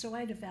so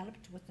I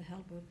developed, with the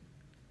help of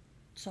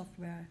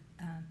software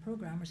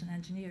programmers and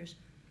engineers,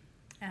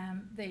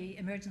 the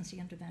emergency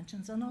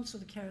interventions and also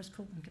the carers'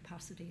 coping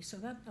capacity. So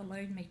that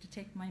allowed me to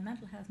take my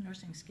mental health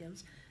nursing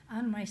skills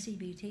and my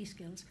CBT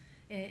skills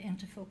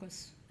into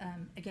focus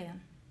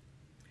again.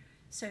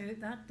 So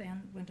that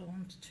then went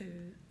on to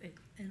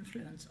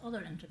influence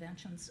other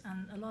interventions,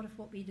 and a lot of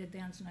what we did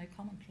then is now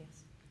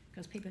commonplace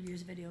because people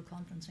use video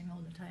conferencing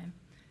all the time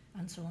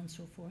and so on and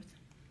so forth.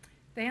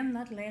 Then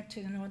that led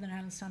to the Northern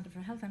Ireland Centre for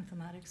Health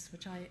Informatics,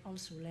 which I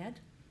also led.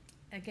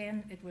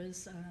 Again, it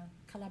was a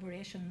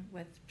collaboration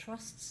with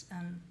trusts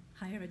and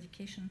higher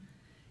education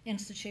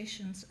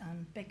institutions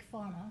and big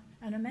pharma,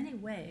 and in many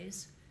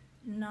ways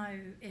now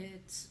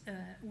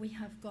we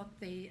have got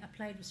the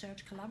Applied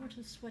Research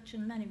Collaboratives, which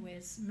in many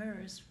ways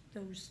mirrors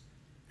those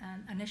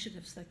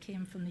initiatives that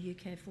came from the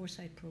UK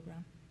Foresight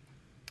programme.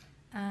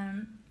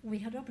 We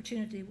had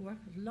opportunity to work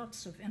with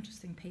lots of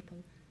interesting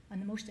people,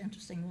 and the most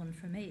interesting one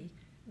for me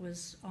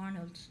was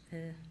Arnold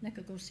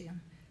Nicogossian,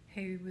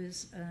 who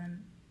was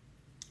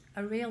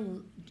a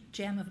real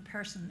gem of a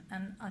person,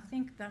 and I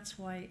think that's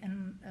why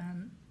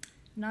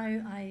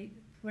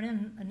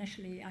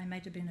initially I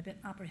might have been a bit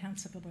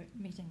apprehensive about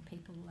meeting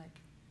people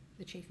like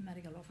the Chief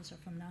Medical Officer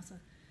from NASA.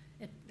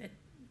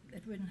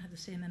 It wouldn't have the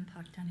same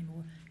impact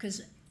anymore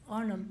because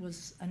Arnold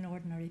was an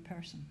ordinary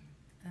person,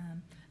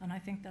 and I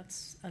think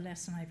that's a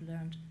lesson I've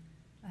learned,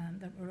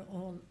 that we're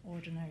all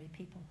ordinary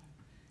people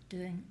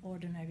doing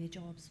ordinary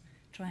jobs,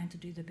 trying to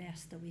do the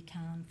best that we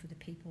can for the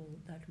people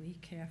that we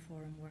care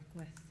for and work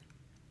with.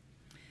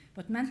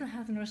 But mental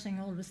health nursing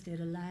always stayed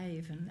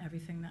alive in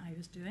everything that I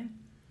was doing.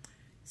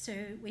 So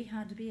we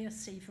had the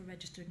BSc for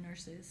registered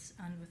nurses,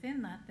 and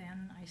within that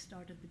then I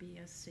started the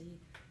BSc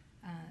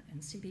in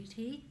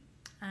CBT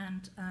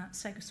and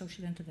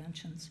psychosocial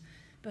interventions.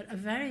 But a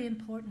very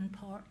important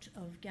part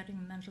of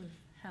getting mental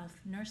health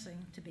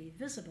nursing to be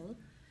visible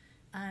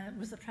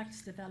was the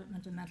practice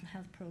development and mental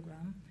health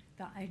programme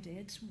that I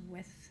did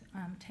with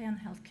 10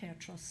 healthcare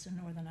trusts in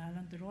Northern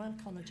Ireland, the Royal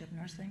College of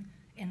Nursing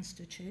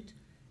Institute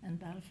in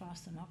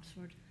Belfast and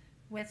Oxford,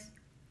 with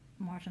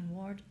Martin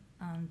Ward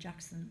and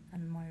Jackson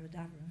and Moira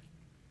Davern.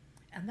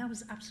 And that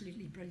was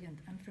absolutely brilliant.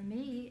 And for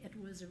me, it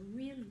was a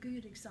real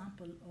good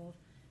example of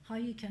how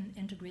you can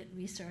integrate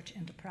research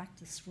into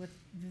practice with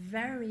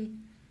very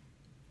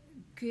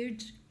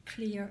good,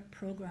 clear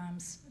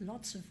programs,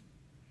 lots of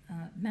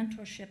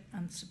mentorship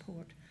and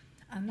support.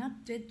 And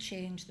that did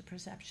change the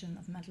perception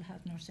of mental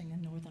health nursing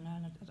in Northern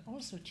Ireland. It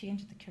also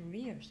changed the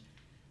careers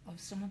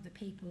of some of the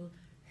people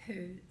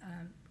who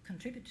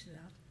contributed to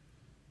that.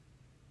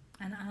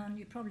 And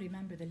you probably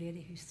remember the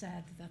lady who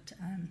said that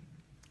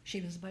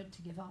she was about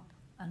to give up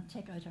and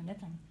take out her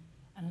knitting.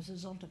 And as a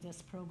result of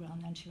this programme,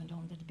 then she went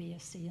on to the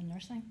BSc in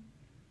nursing.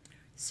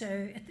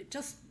 So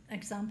just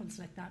examples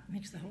like that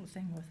makes the whole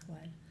thing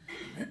worthwhile.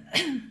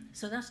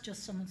 So that's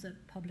just some of the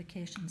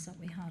publications that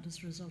we had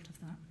as a result of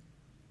that.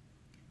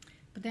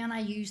 But then I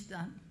used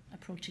that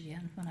approach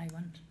again when I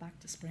went back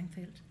to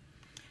Springfield.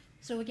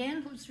 So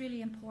again, what's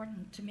really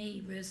important to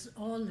me was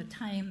all the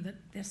time that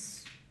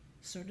this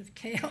sort of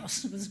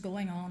chaos was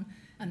going on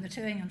and the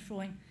toing and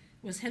froing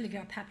was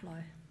Hildegard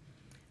Peplau.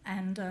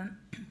 And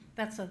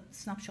that's a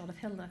snapshot of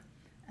Hilda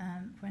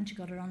when she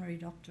got her honorary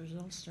doctorate at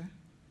Ulster,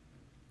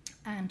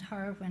 and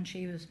her when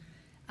she was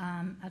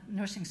at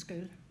nursing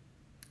school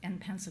in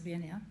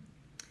Pennsylvania.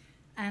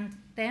 And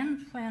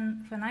then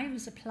when I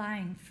was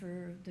applying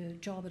for the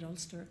job at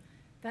Ulster,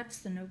 that's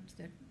the note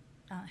that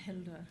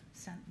Hilda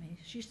sent me.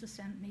 She used to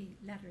send me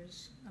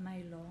letters a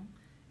mile long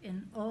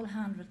in all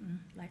handwritten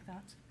like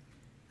that.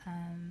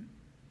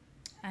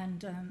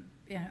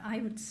 I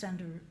would send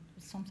her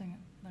something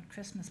at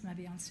Christmas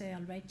maybe and say,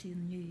 I'll write to you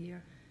in the new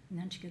year. And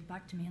then she'd get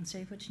back to me and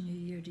say, which new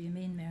year do you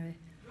mean, Mary?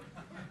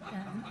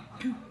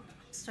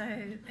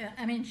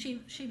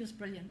 She was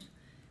brilliant.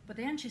 But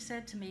then she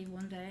said to me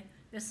one day,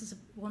 this is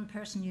one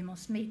person you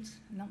must meet,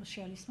 and that was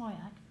Shirley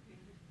Smoyak.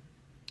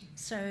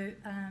 So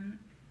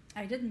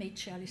I did meet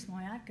Shirley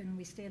Smoyak, and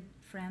we stayed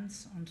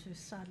friends until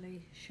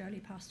sadly Shirley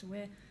passed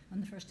away on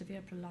the 1st of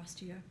April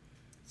last year.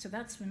 So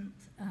that's when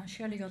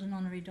Shirley got an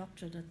honorary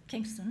doctorate at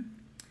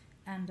Kingston,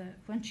 and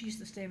when she used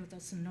to stay with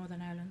us in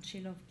Northern Ireland, she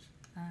loved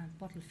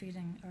bottle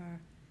feeding our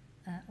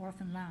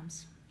orphan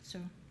lambs. So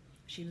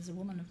she was a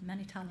woman of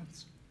many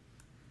talents.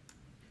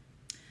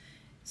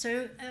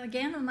 So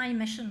again, on my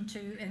mission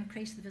to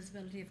increase the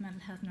visibility of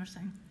mental health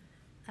nursing,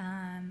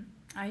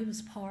 I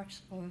was part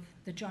of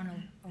the Journal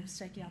of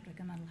Psychiatric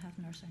and Mental Health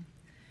Nursing.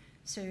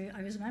 So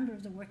I was a member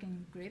of the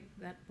working group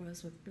that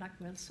was with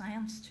Blackwell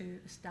Science to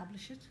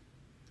establish it.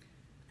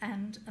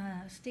 And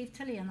Steve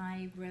Tilley and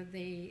I were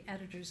the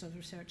editors of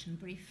Research and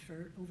Brief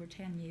for over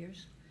 10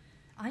 years.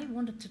 I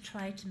wanted to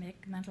try to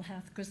make mental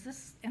health, because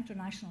this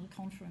international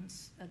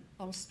conference at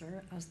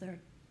Ulster, as their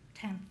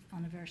 10th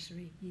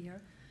anniversary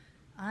year,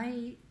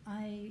 I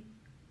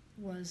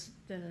was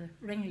the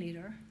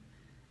ringleader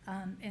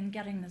in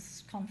getting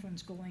this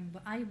conference going,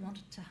 but I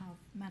wanted to have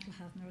mental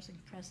health nursing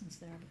presence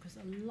there because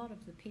a lot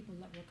of the people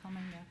that were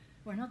coming there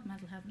were not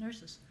mental health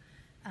nurses.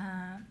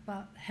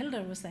 But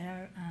Hilda was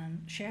there,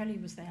 and Shirley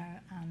was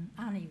there, and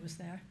Annie was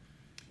there.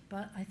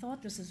 But I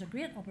thought this is a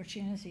great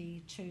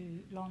opportunity to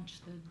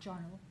launch the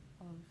Journal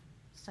of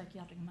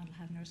Psychiatric and Mental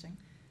Health Nursing,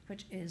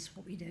 which is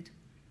what we did.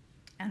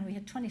 And we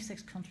had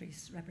 26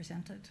 countries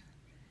represented.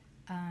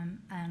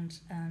 And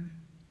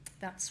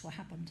that's what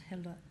happened.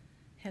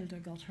 Hilda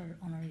got her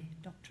honorary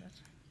doctorate.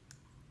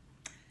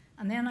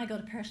 And then I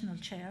got a personal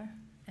chair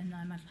in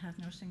mental health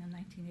nursing in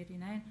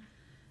 1989.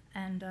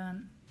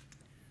 And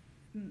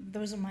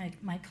those are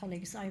my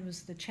colleagues. I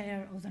was the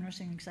chair of the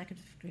nursing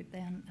executive group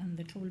then, and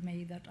they told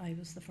me that I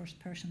was the first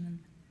person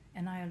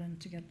in Ireland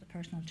to get the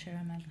personal chair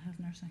in mental health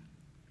nursing.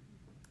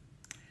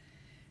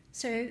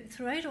 So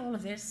throughout all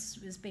of this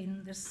has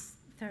been this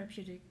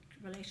therapeutic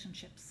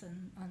relationships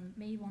and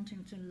me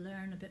wanting to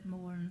learn a bit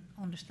more and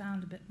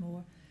understand a bit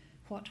more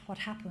what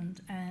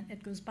happened. And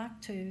it goes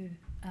back to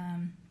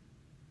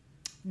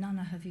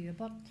Nana Havia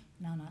Butt,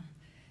 Nana,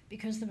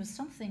 because there was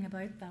something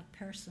about that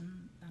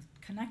person that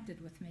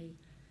connected with me.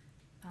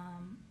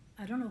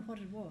 I don't know what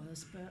it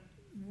was, but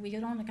we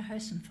got on like a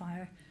house on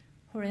fire,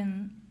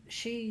 wherein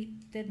she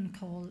didn't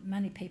call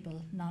many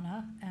people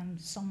Nana,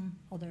 and some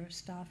other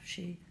staff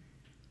she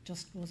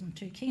just wasn't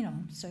too keen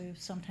on. So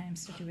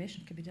sometimes the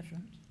situation could be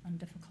different and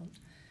difficult.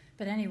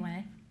 But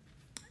anyway,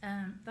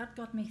 that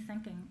got me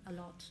thinking a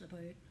lot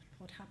about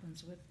what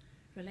happens with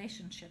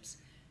relationships.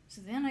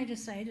 So then I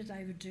decided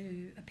I would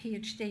do a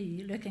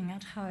PhD looking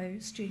at how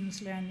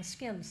students learn the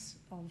skills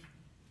of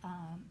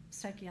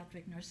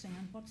psychiatric nursing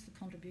and what's the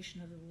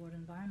contribution of the ward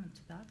environment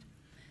to that.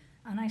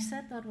 And I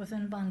said that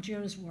within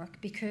Bandura's work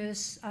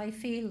because I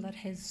feel that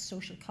his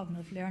social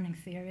cognitive learning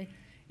theory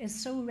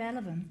is so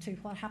relevant to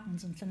what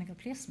happens in clinical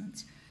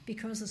placements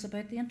because it's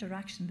about the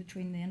interaction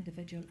between the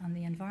individual and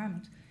the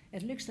environment.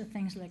 It looks at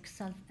things like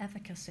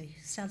self-efficacy,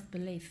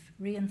 self-belief,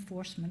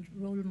 reinforcement,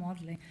 role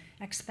modelling,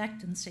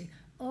 expectancy,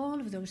 all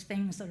of those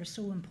things that are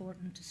so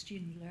important to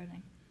student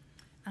learning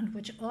and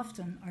which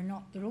often are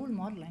not. The role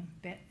modelling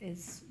bit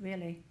is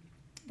really,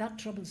 that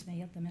troubles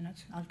me at the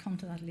minute. I'll come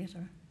to that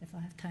later if I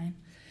have time.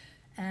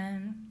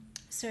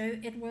 So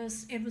it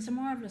was a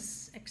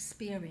marvellous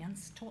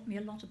experience, taught me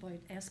a lot about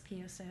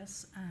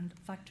SPSS and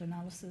factor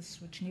analysis,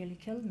 which nearly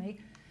killed me.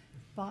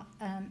 But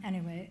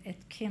anyway,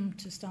 it came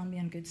to stand me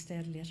in good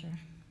stead later.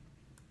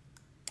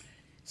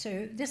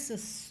 So this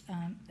is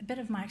a bit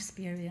of my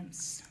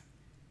experience.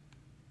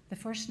 The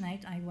first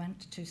night I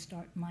went to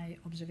start my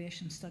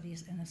observation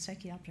studies in a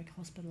psychiatric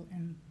hospital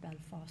in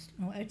Belfast,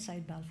 no,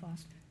 outside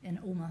Belfast, in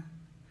Omagh.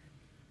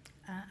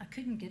 I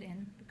couldn't get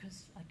in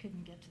because I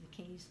couldn't get to the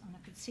keys, and I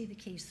could see the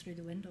keys through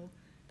the window,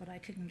 but I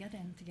couldn't get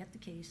in to get the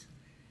keys.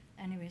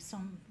 Anyway,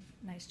 some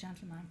nice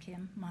gentleman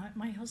came.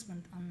 My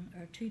husband and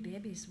our two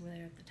babies were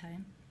there at the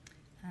time,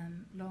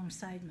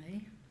 alongside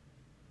me,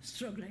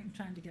 struggling,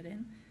 trying to get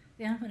in.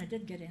 Then when I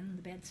did get in,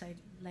 the bedside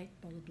light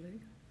bulb blew.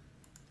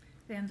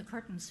 Then the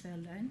curtains fell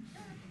down.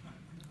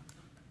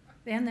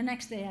 Then the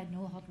next day I had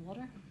no hot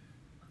water.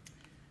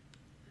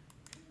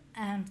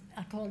 And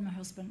I called my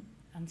husband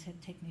and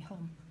said, take me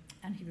home.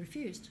 And he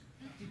refused.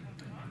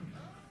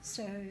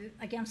 So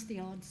against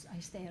the odds, I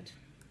stayed.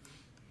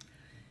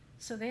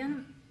 So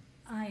then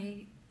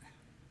I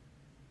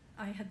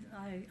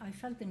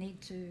felt the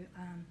need to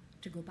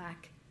go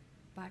back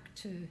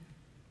to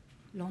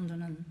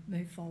London and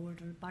move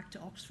forward, or back to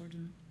Oxford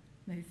and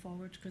move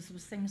forward, because there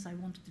was things I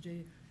wanted to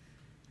do.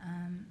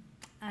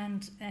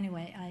 And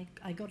anyway,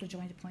 I got a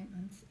joint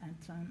appointment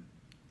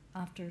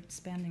after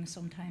spending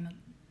some time at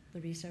the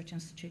Research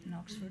Institute in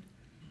Oxford.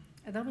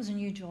 That was a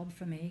new job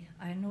for me.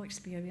 I had no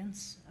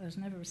experience. I was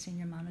never a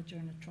senior manager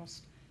in a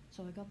trust,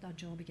 so I got that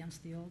job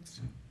against the odds.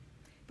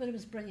 But it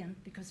was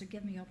brilliant because it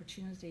gave me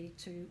opportunity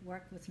to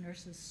work with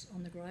nurses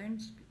on the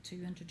ground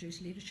to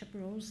introduce leadership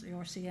roles. The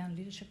RCN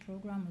leadership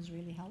program was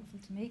really helpful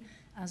to me,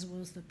 as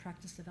was the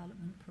practice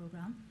development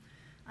program.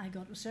 I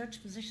got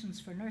research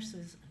positions for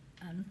nurses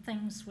and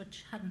things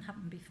which hadn't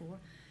happened before,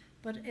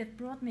 but it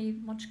brought me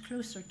much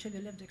closer to the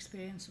lived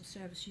experience of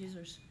service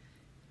users,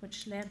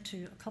 which led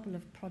to a couple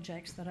of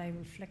projects that I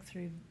will flick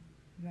through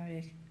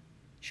very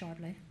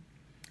shortly.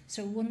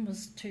 So one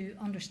was to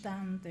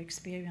understand the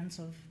experience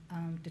of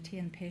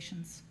detained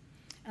patients,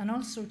 and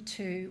also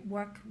to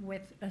work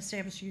with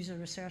service user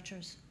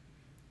researchers.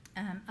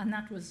 And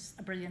that was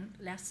a brilliant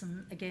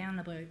lesson, again,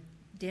 about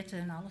data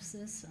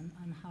analysis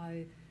and how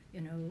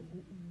You know,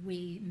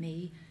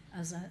 me,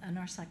 as a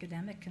nurse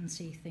academic, can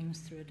see things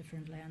through a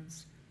different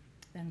lens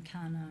than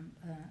can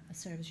a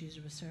service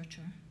user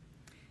researcher.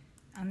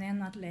 And then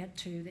that led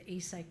to the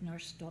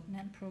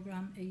ePsycNurse.net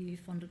program,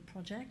 EU-funded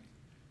project.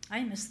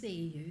 I miss the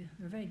EU,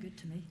 they're very good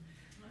to me.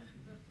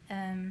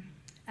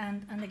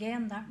 And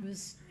again, that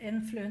was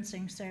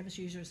influencing service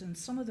users in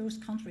some of those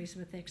countries,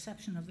 with the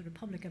exception of the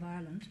Republic of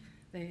Ireland,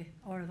 the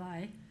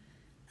RFI.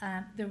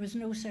 There was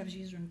no service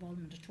user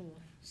involvement at all.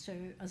 So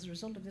as a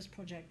result of this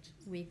project,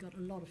 we got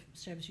a lot of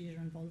service user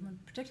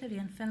involvement, particularly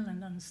in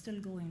Finland, and it's still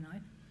going now.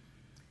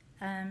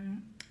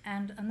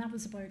 And that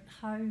was about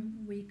how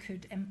we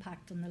could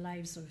impact on the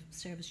lives of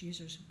service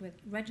users with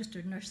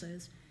registered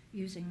nurses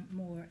using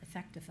more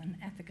effective and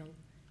ethical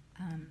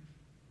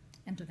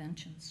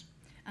interventions.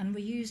 And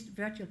we used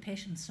virtual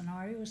patient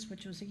scenarios,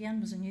 which was a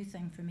new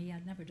thing for me.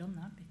 I'd never done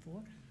that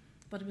before.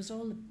 But it was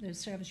all the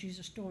service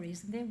user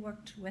stories, and they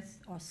worked with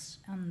us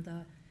and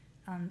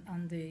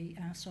the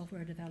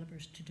software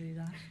developers to do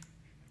that.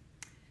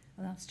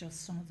 And that's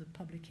just some of the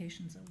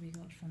publications that we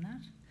got from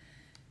that.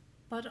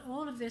 But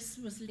all of this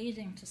was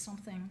leading to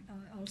something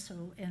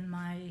also in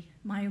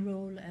my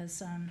role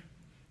as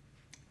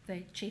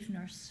the chief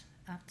nurse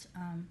at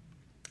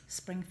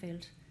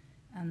Springfield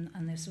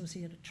and the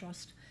Associated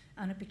Trust.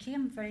 And it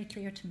became very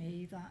clear to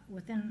me that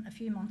within a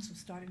few months of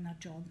starting that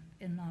job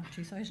in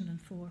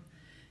 2004,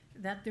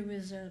 that there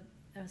was a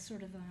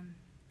sort of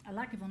a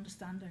lack of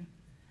understanding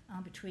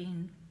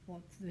between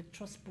what the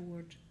trust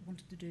board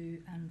wanted to do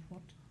and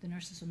what the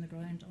nurses on the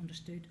ground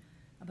understood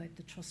about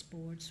the trust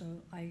board. So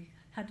I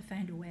had to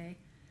find a way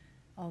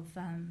of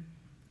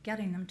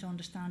getting them to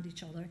understand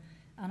each other.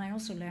 And I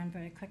also learned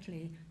very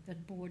quickly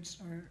that boards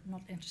are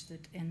not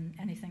interested in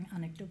anything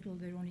anecdotal.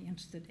 They're only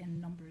interested in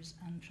numbers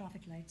and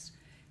traffic lights.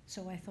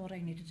 So I thought I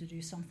needed to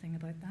do something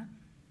about that.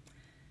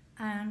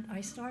 And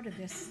I started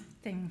this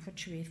thing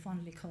which we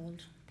fondly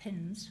called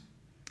PINS.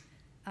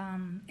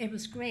 It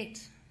was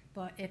great,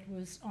 but it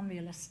was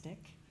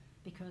unrealistic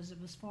because it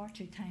was far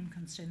too time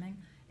consuming.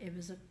 It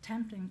was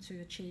attempting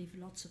to achieve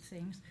lots of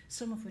things,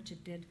 some of which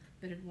it did,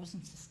 but it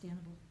wasn't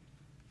sustainable.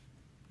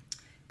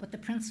 But the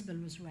principle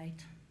was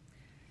right.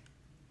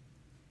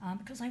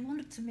 Because I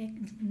wanted to make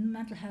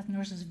mental health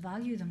nurses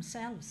value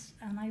themselves,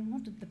 and I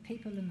wanted the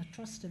people in the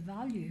trust to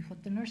value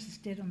what the nurses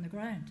did on the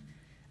ground.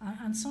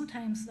 And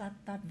sometimes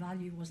that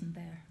value wasn't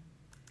there.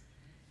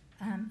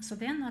 So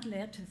then that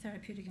led to the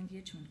therapeutic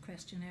engagement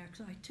questionnaire.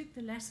 So I took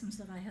the lessons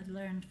that I had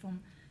learned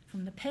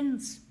from the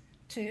PINS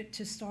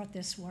to start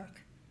this work,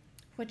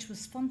 which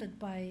was funded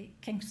by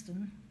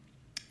Kingston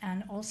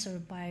and also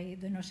by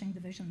the nursing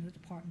division of the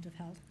Department of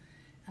Health.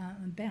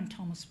 And Ben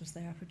Thomas was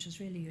there, which was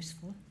really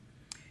useful.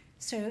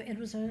 So it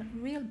was a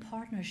real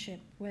partnership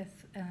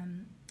with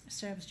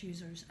service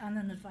users and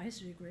an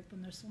advisory group,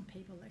 and there's some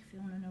people like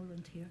Fiona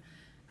Noland here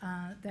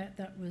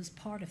that was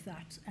part of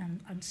that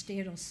and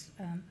steered us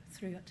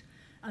through it.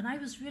 And I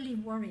was really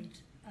worried,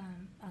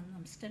 and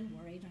I'm still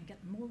worried, and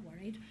getting more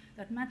worried,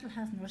 that mental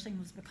health nursing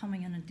was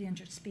becoming an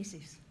endangered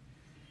species.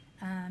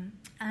 And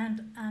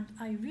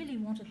I really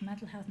wanted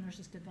mental health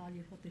nurses to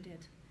value what they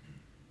did.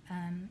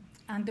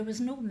 And there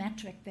was no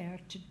metric there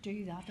to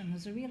do that, and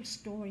there's a real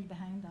story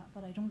behind that,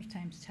 but I don't have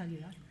time to tell you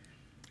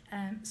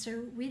that.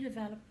 So we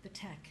developed the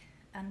tech,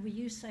 and we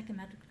used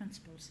psychometric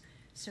principles.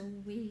 So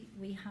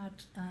we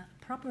had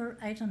proper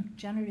item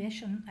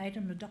generation,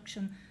 item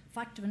reduction,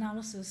 factor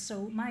analysis.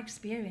 So my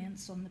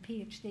experience on the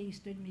PhD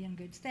stood me in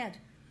good stead.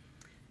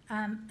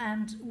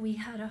 And we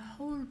had a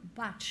whole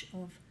batch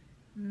of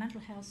mental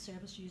health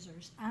service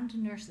users and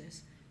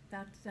nurses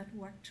that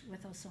worked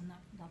with us on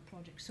that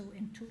project. So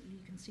in total,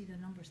 you can see the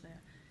numbers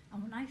there.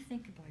 And when I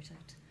think about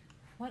it,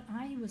 what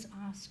I was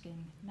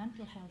asking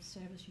mental health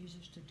service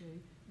users to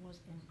do was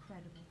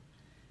incredible.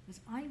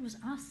 Because I was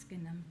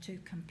asking them to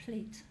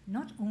complete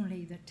not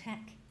only the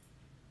tech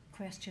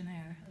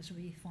questionnaire, as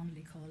we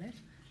fondly call it,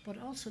 but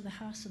also the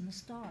HAS and the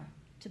STAR,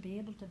 to be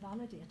able to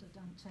validate it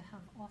and to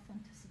have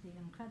authenticity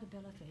and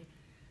credibility.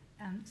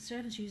 And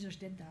service users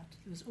did that.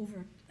 There was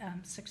over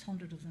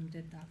 600 of them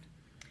did that.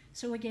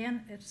 So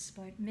again, it's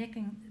about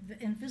making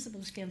the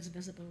invisible skills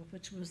visible,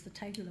 which was the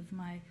title of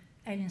my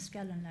Eileen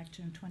Skellin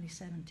lecture in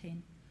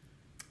 2017.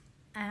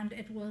 And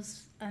it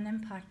was an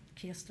impact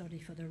case study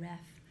for the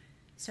REF.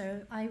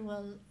 So I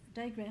will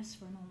digress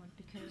for a moment,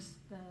 because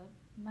the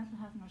Mental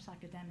Health Nurse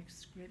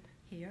Academics group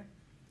here,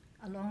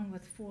 along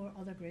with 4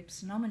 other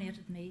groups,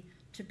 nominated me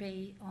to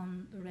be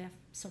on the REF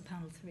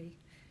subpanel 3.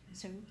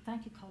 So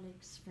thank you,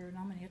 colleagues, for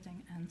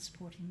nominating and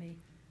supporting me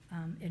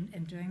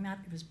in doing that.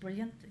 It was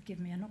brilliant. It gave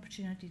me an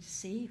opportunity to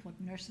see what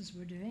nurses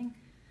were doing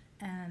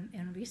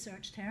in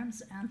research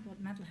terms, and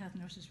what mental health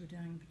nurses were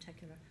doing in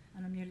particular.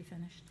 And I'm nearly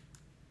finished.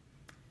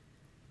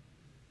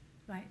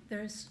 Right,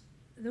 those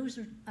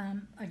are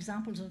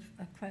examples of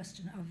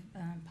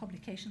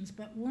publications,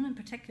 but one in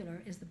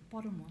particular is the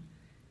bottom one,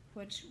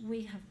 which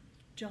we have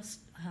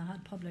just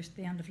had published at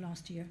the end of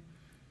last year.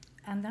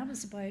 And that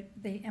was about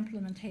the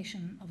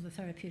implementation of the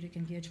therapeutic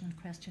engagement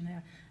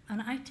questionnaire.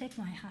 And I take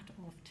my hat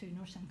off to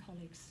nursing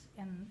colleagues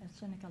in a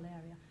clinical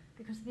area,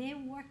 because they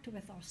worked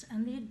with us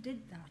and they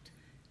did that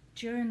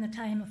during the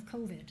time of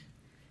COVID.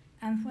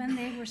 And when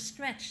they were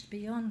stretched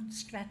beyond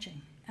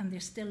stretching, and they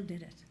still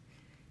did it.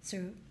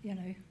 So, you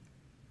know,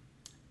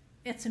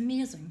 it's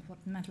amazing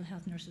what mental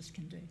health nurses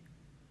can do.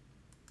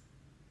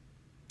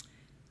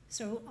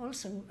 So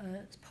also,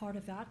 as part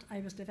of that, I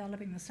was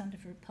developing the Centre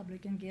for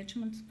Public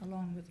Engagement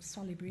along with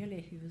Solly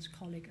Braley, who was a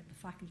colleague at the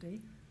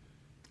faculty,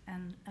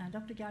 and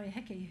Dr. Gary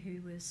Hickey,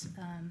 who was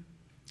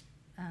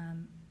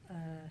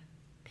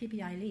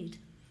PPI lead,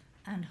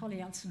 and Holly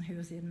Elson, who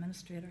was the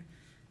administrator.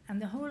 And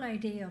the whole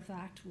idea of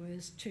that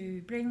was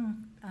to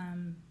bring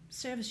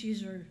service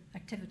user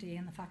activity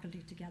in the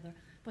faculty together,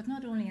 but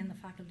not only in the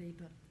faculty,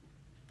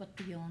 but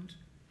beyond.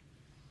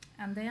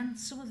 And then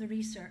some of the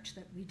research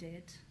that we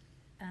did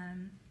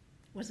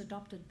was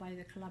adopted by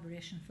the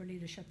Collaboration for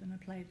Leadership in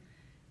Applied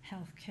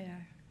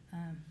Healthcare,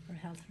 or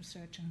Health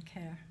Research and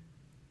Care.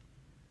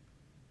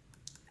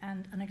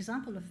 And an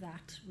example of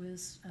that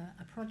was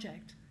a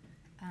project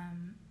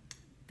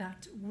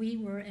that we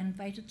were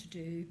invited to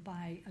do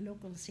by a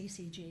local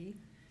CCG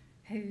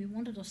who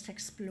wanted us to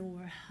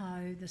explore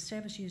how the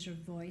service user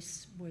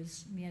voice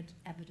was made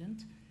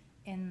evident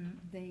in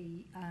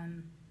the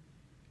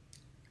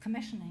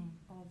commissioning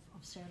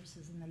of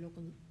services in the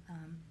local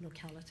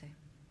locality.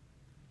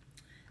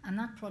 And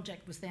that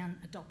project was then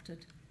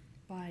adopted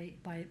by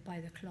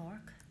the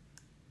Clerk,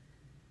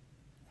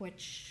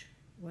 which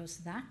was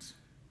that.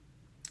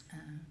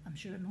 I'm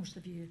sure most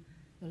of you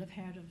will have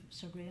heard of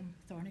Sir Graham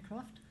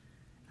Thornycroft.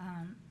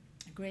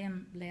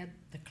 Graham led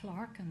the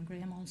Clerk, and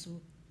Graham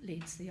also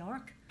leads the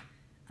ARC,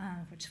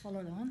 which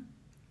followed on.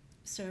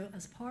 So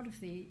as part of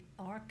the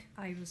ARC,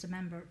 I was a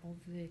member of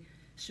the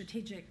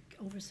Strategic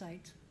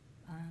Oversight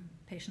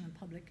Patient and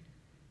Public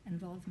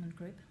Involvement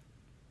Group.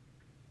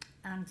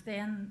 And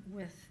then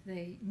with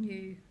the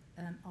new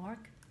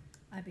ARC,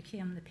 I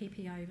became the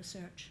PPI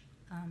Research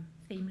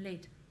Theme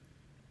Lead.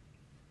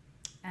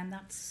 And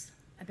that's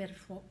a bit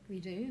of what we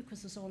do,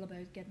 because it's all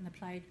about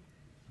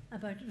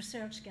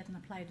research getting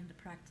applied into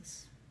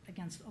practice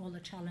against all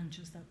the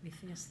challenges that we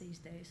face these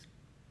days.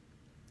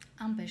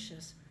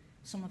 Ambitious,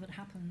 some of it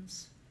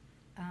happens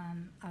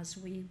as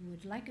we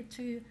would like it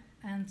to,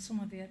 and some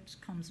of it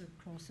comes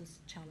across as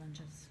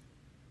challenges.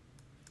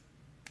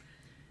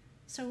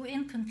 So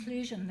in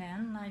conclusion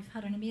then, I've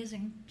had an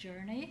amazing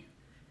journey.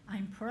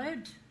 I'm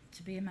proud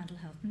to be a mental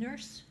health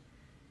nurse.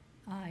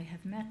 I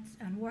have met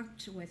and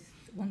worked with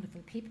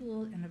wonderful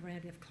people in a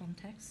variety of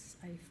contexts.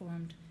 I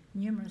formed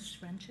numerous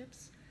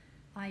friendships.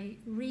 I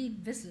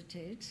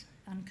revisited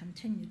and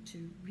continued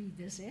to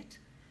revisit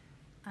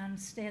and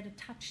stayed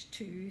attached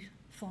to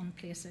fun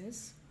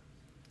places,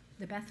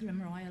 the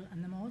Bethlehem Royal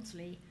and the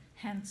Maudsley,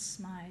 hence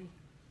my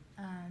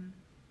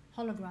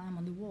hologram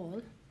on the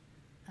wall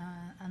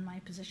and my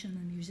position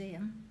in the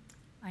museum.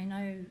 I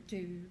now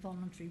do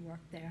voluntary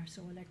work there,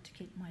 so I like to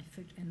keep my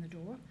foot in the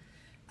door.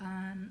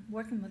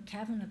 Working with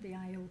Kevin at the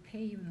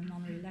IOP with an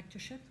honorary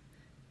lectureship.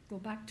 Go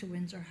back to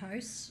Windsor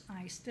House.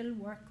 I still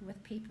work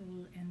with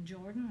people in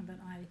Jordan, but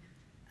I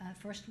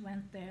first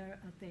went there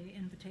at the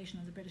invitation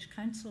of the British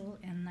Council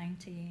in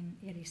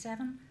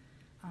 1987.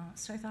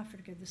 South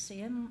Africa the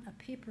same. A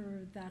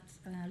paper that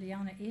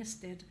Liana Ace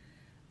did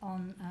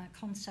on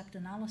concept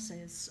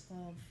analysis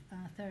of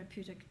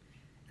therapeutic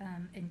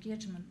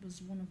engagement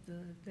was one of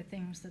the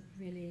things that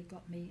really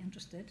got me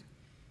interested,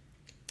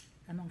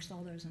 amongst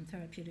others, in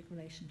therapeutic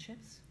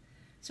relationships.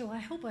 So I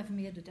hope I've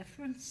made a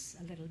difference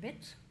a little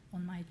bit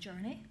on my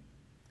journey.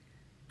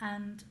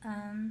 And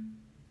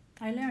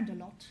I learned a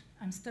lot.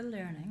 I'm still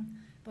learning,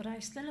 but I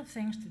still have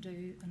things to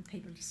do and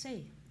people to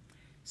see.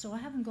 So I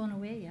haven't gone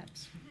away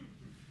yet.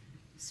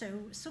 So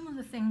some of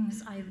the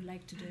things I would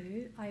like to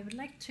do, I would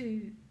like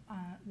to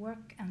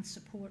work and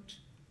support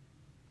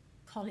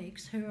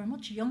colleagues who are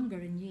much younger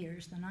in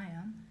years than I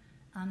am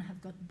and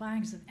have got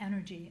bags of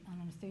energy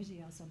and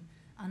enthusiasm,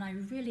 and I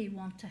really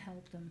want to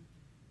help them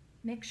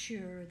make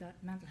sure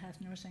that mental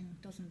health nursing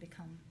doesn't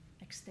become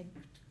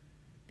extinct,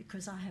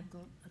 because I have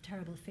got a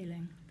terrible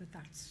feeling that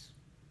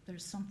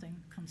there's something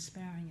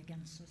conspiring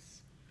against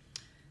us.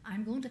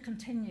 I'm going to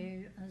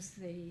continue as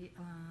the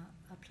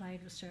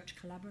Applied Research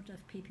Collaborative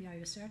PPI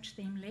Research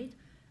Theme Lead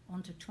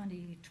on to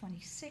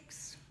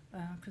 2026,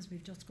 because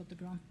we've just got the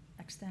grant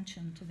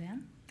extension to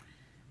then.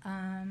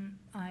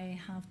 I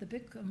have the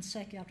book on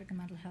psychiatric and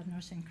mental health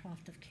nursing,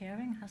 Craft of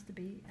Caring, has to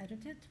be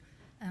edited.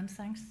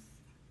 Thanks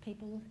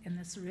people in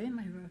this room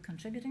who are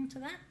contributing to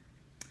that.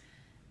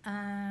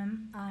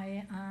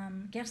 I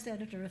am guest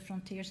editor of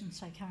Frontiers in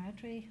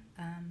Psychiatry,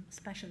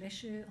 special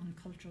issue on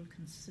cultural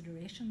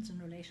considerations in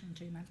relation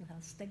to mental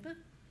health stigma.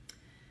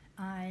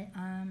 I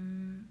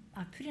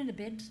put in a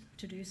bid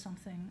to do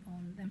something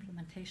on the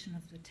implementation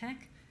of the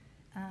tech.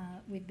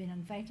 We've been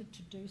invited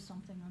to do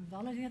something on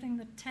validating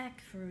the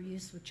tech for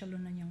use with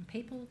children and young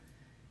people.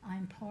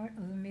 I'm part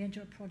of a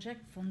major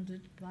project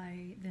funded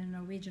by the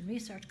Norwegian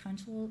Research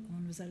Council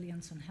on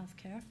resilience and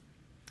healthcare.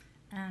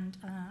 And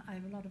I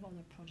have a lot of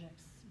other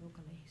projects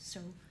locally. So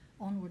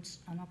onwards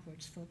and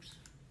upwards, folks.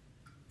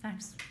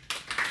 Thanks.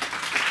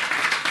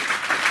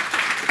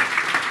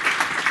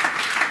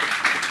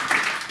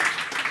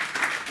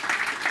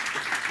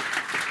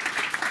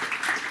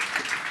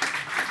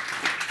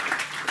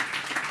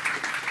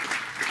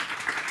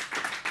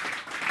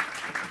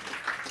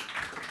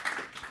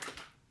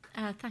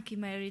 thank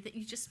you, Mary, that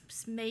you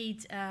just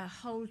made a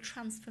whole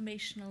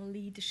transformational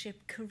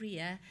leadership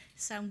career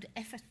sound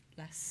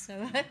effortless.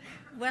 So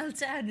well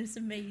done, it's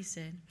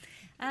amazing.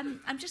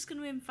 I'm just going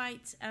to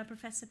invite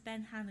Professor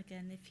Ben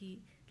Hannigan, if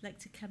he'd like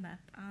to come up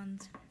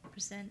and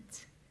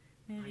present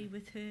Mary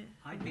with her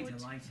I'd be award.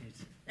 delighted,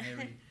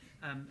 Mary.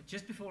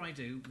 Just before I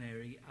do,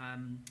 Mary,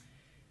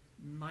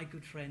 my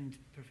good friend,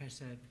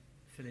 Professor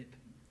Philip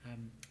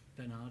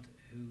Bernard,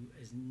 who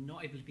is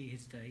not able to be here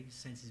today,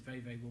 sends his very,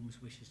 very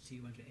warmest wishes to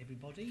you and to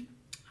everybody.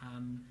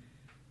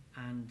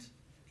 And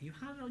you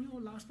had on your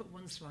last but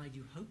one slide,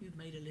 you hope you've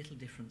made a little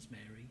difference,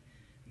 Mary.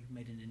 You've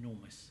made an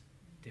enormous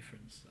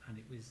difference, and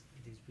it is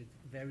with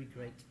very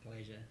great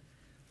pleasure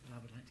that I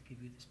would like to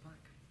give you this plaque.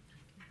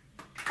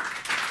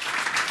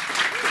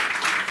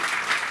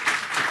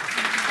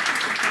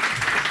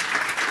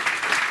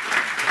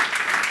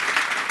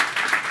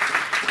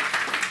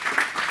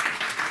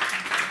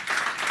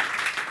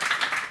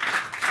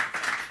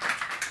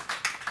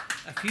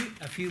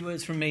 A few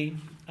words from me.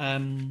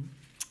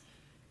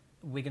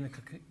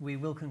 We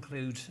will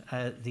conclude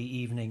the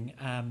evening.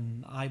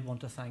 I want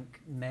to thank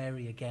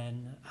Mary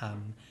again.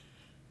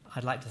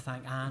 I'd like to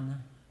thank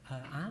Anne.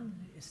 Anne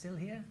is still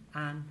here.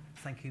 Anne,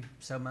 thank you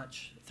so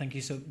much. Thank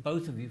you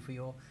both of you for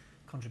your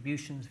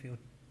contributions, for your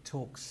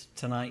talks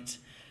tonight.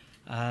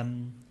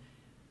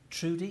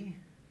 Trudy,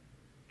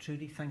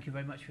 thank you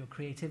very much for your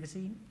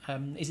creativity.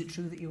 Is it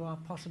true that you are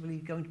possibly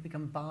going to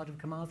become Bard of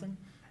Carmarthen?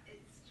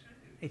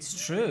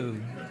 It's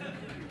true.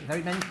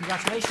 Very many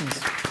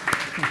congratulations.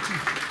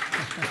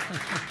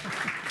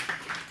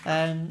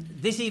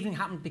 This evening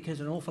happened because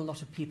an awful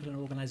lot of people and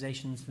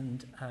organisations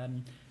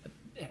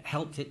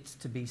helped it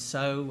to be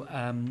so.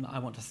 I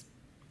want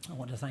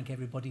to thank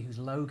everybody whose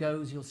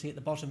logos you'll see at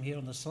the bottom here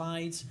on the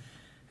slides,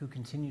 who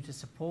continue to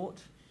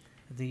support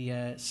the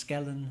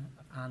Skellen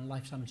and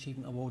Lifetime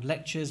Achievement Award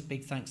lectures.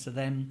 Big thanks to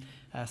them.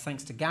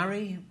 Thanks to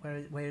Gary.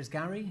 Where is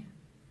Gary?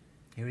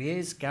 Here he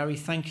is. Gary,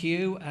 thank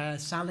you.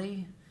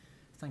 Sally,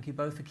 thank you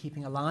both for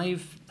keeping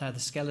alive the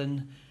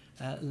Skellen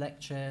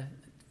lecture.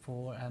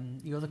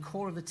 You're the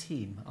core of the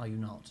team, are you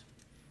not?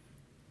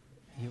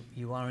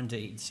 You are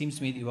indeed. Seems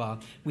to me that you are.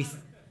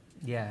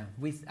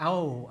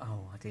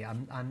 Oh dear.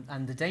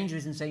 And the danger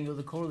is in saying you're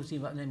the core of the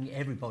team, but naming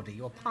everybody.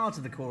 You're part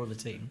of the core of the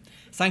team.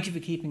 Thank you for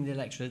keeping the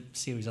lecture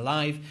series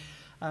alive.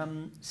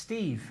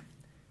 Steve,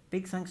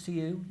 big thanks to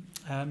you,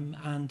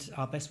 and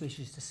our best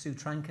wishes to Sue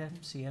Tranker,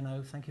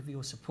 CNO. Thank you for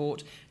your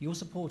support. Your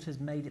support has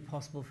made it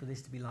possible for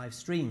this to be live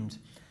streamed.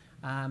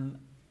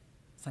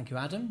 Thank you,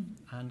 Adam,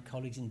 and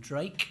colleagues in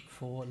Drake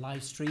for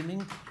live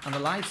streaming. Thank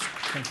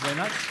you very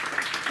much.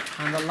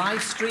 And the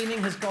live streaming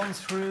has gone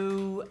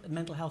through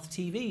Mental Health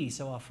TV,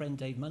 so our friend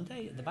Dave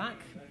Monday at the back,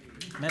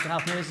 Mental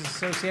Health Nurses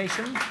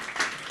Association.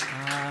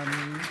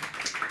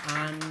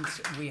 And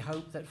we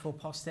hope that for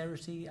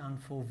posterity and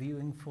for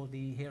viewing for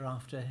the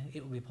hereafter,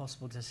 it will be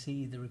possible to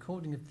see the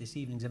recording of this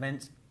evening's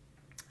event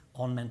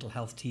on Mental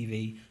Health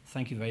TV.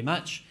 Thank you very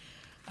much.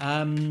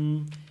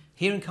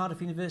 Here in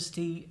Cardiff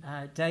University,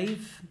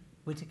 Dave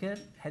Whittaker,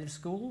 Head of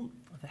School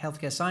for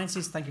Healthcare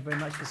Sciences, thank you very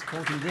much for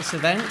supporting this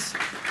event.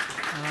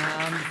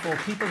 For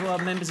people who are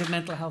members of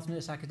Mental Health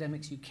Nurse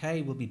Academics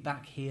UK, we'll be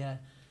back here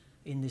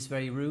in this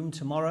very room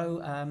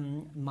tomorrow,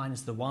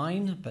 minus the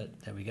wine, but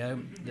there we go.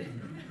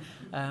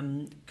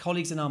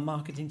 Colleagues in our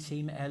marketing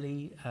team,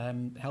 Ellie,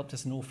 helped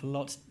us an awful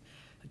lot.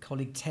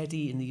 Colleague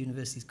Teddy in the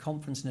university's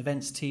conference and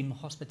events team,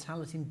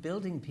 hospitality and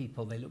building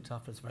people, they looked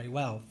after us very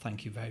well.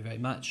 Thank you very, very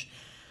much.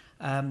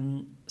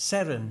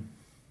 Seren,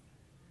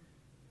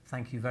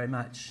 thank you very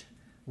much.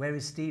 Where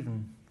is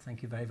Stephen?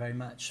 Thank you very, very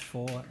much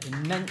for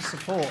immense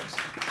support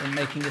in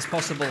making this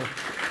possible.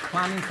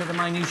 Planning for the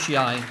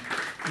minutiae.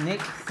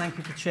 Nick, thank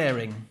you for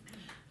chairing.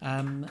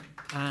 And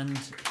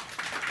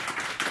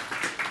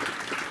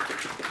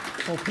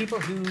for people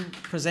who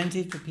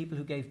presented, for people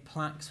who gave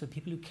plaques, for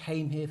people who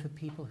came here, for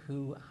people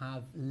who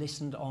have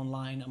listened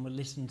online and will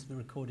listen to the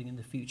recording in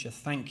the future,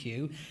 thank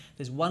you.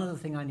 There's one other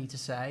thing I need to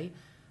say,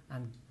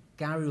 and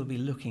Gary will be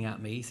looking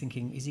at me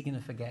thinking, is he going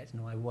to forget?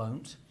 No, I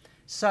won't.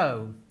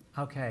 So,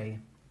 okay,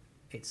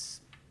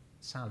 it's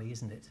Sally,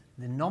 isn't it?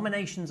 The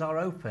nominations are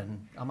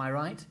open, am I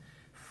right,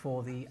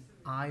 for the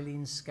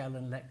Eileen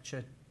Skellen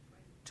Lecture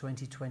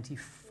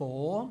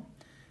 2024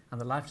 and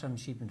the Lifetime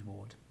Achievement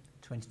Award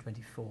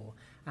 2024.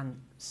 And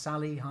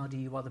Sally Hardy,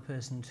 you are the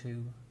person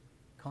to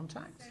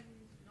contact?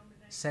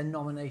 Send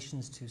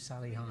nominations to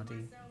Sally Hardy.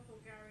 Myself or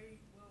Gary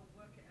will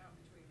work it out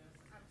between us.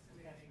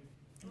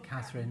 Absolutely.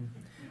 Catherine.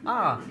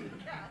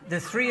 The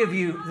three of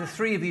you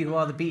who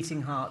are the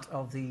beating heart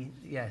of the,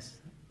 yes,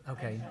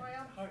 okay.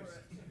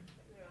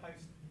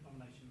 Post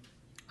nominations.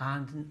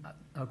 And,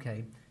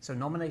 okay, so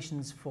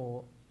nominations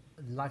for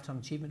Lifetime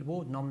Achievement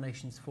Award,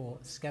 nominations for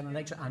Skellen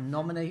Lecture,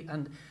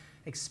 and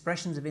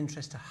expressions of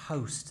interest to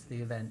host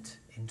the event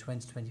in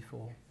 2024.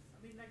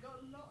 I mean, they've got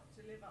a lot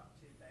to live up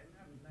to, though,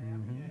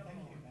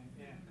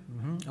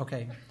 haven't they?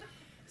 Okay.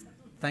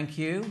 Thank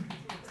you.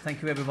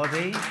 Thank you,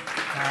 everybody.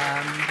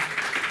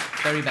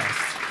 Very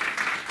best.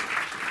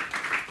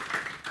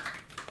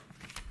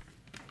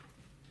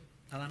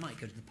 And I might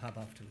go to the pub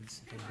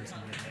afterwards. If you're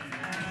listening.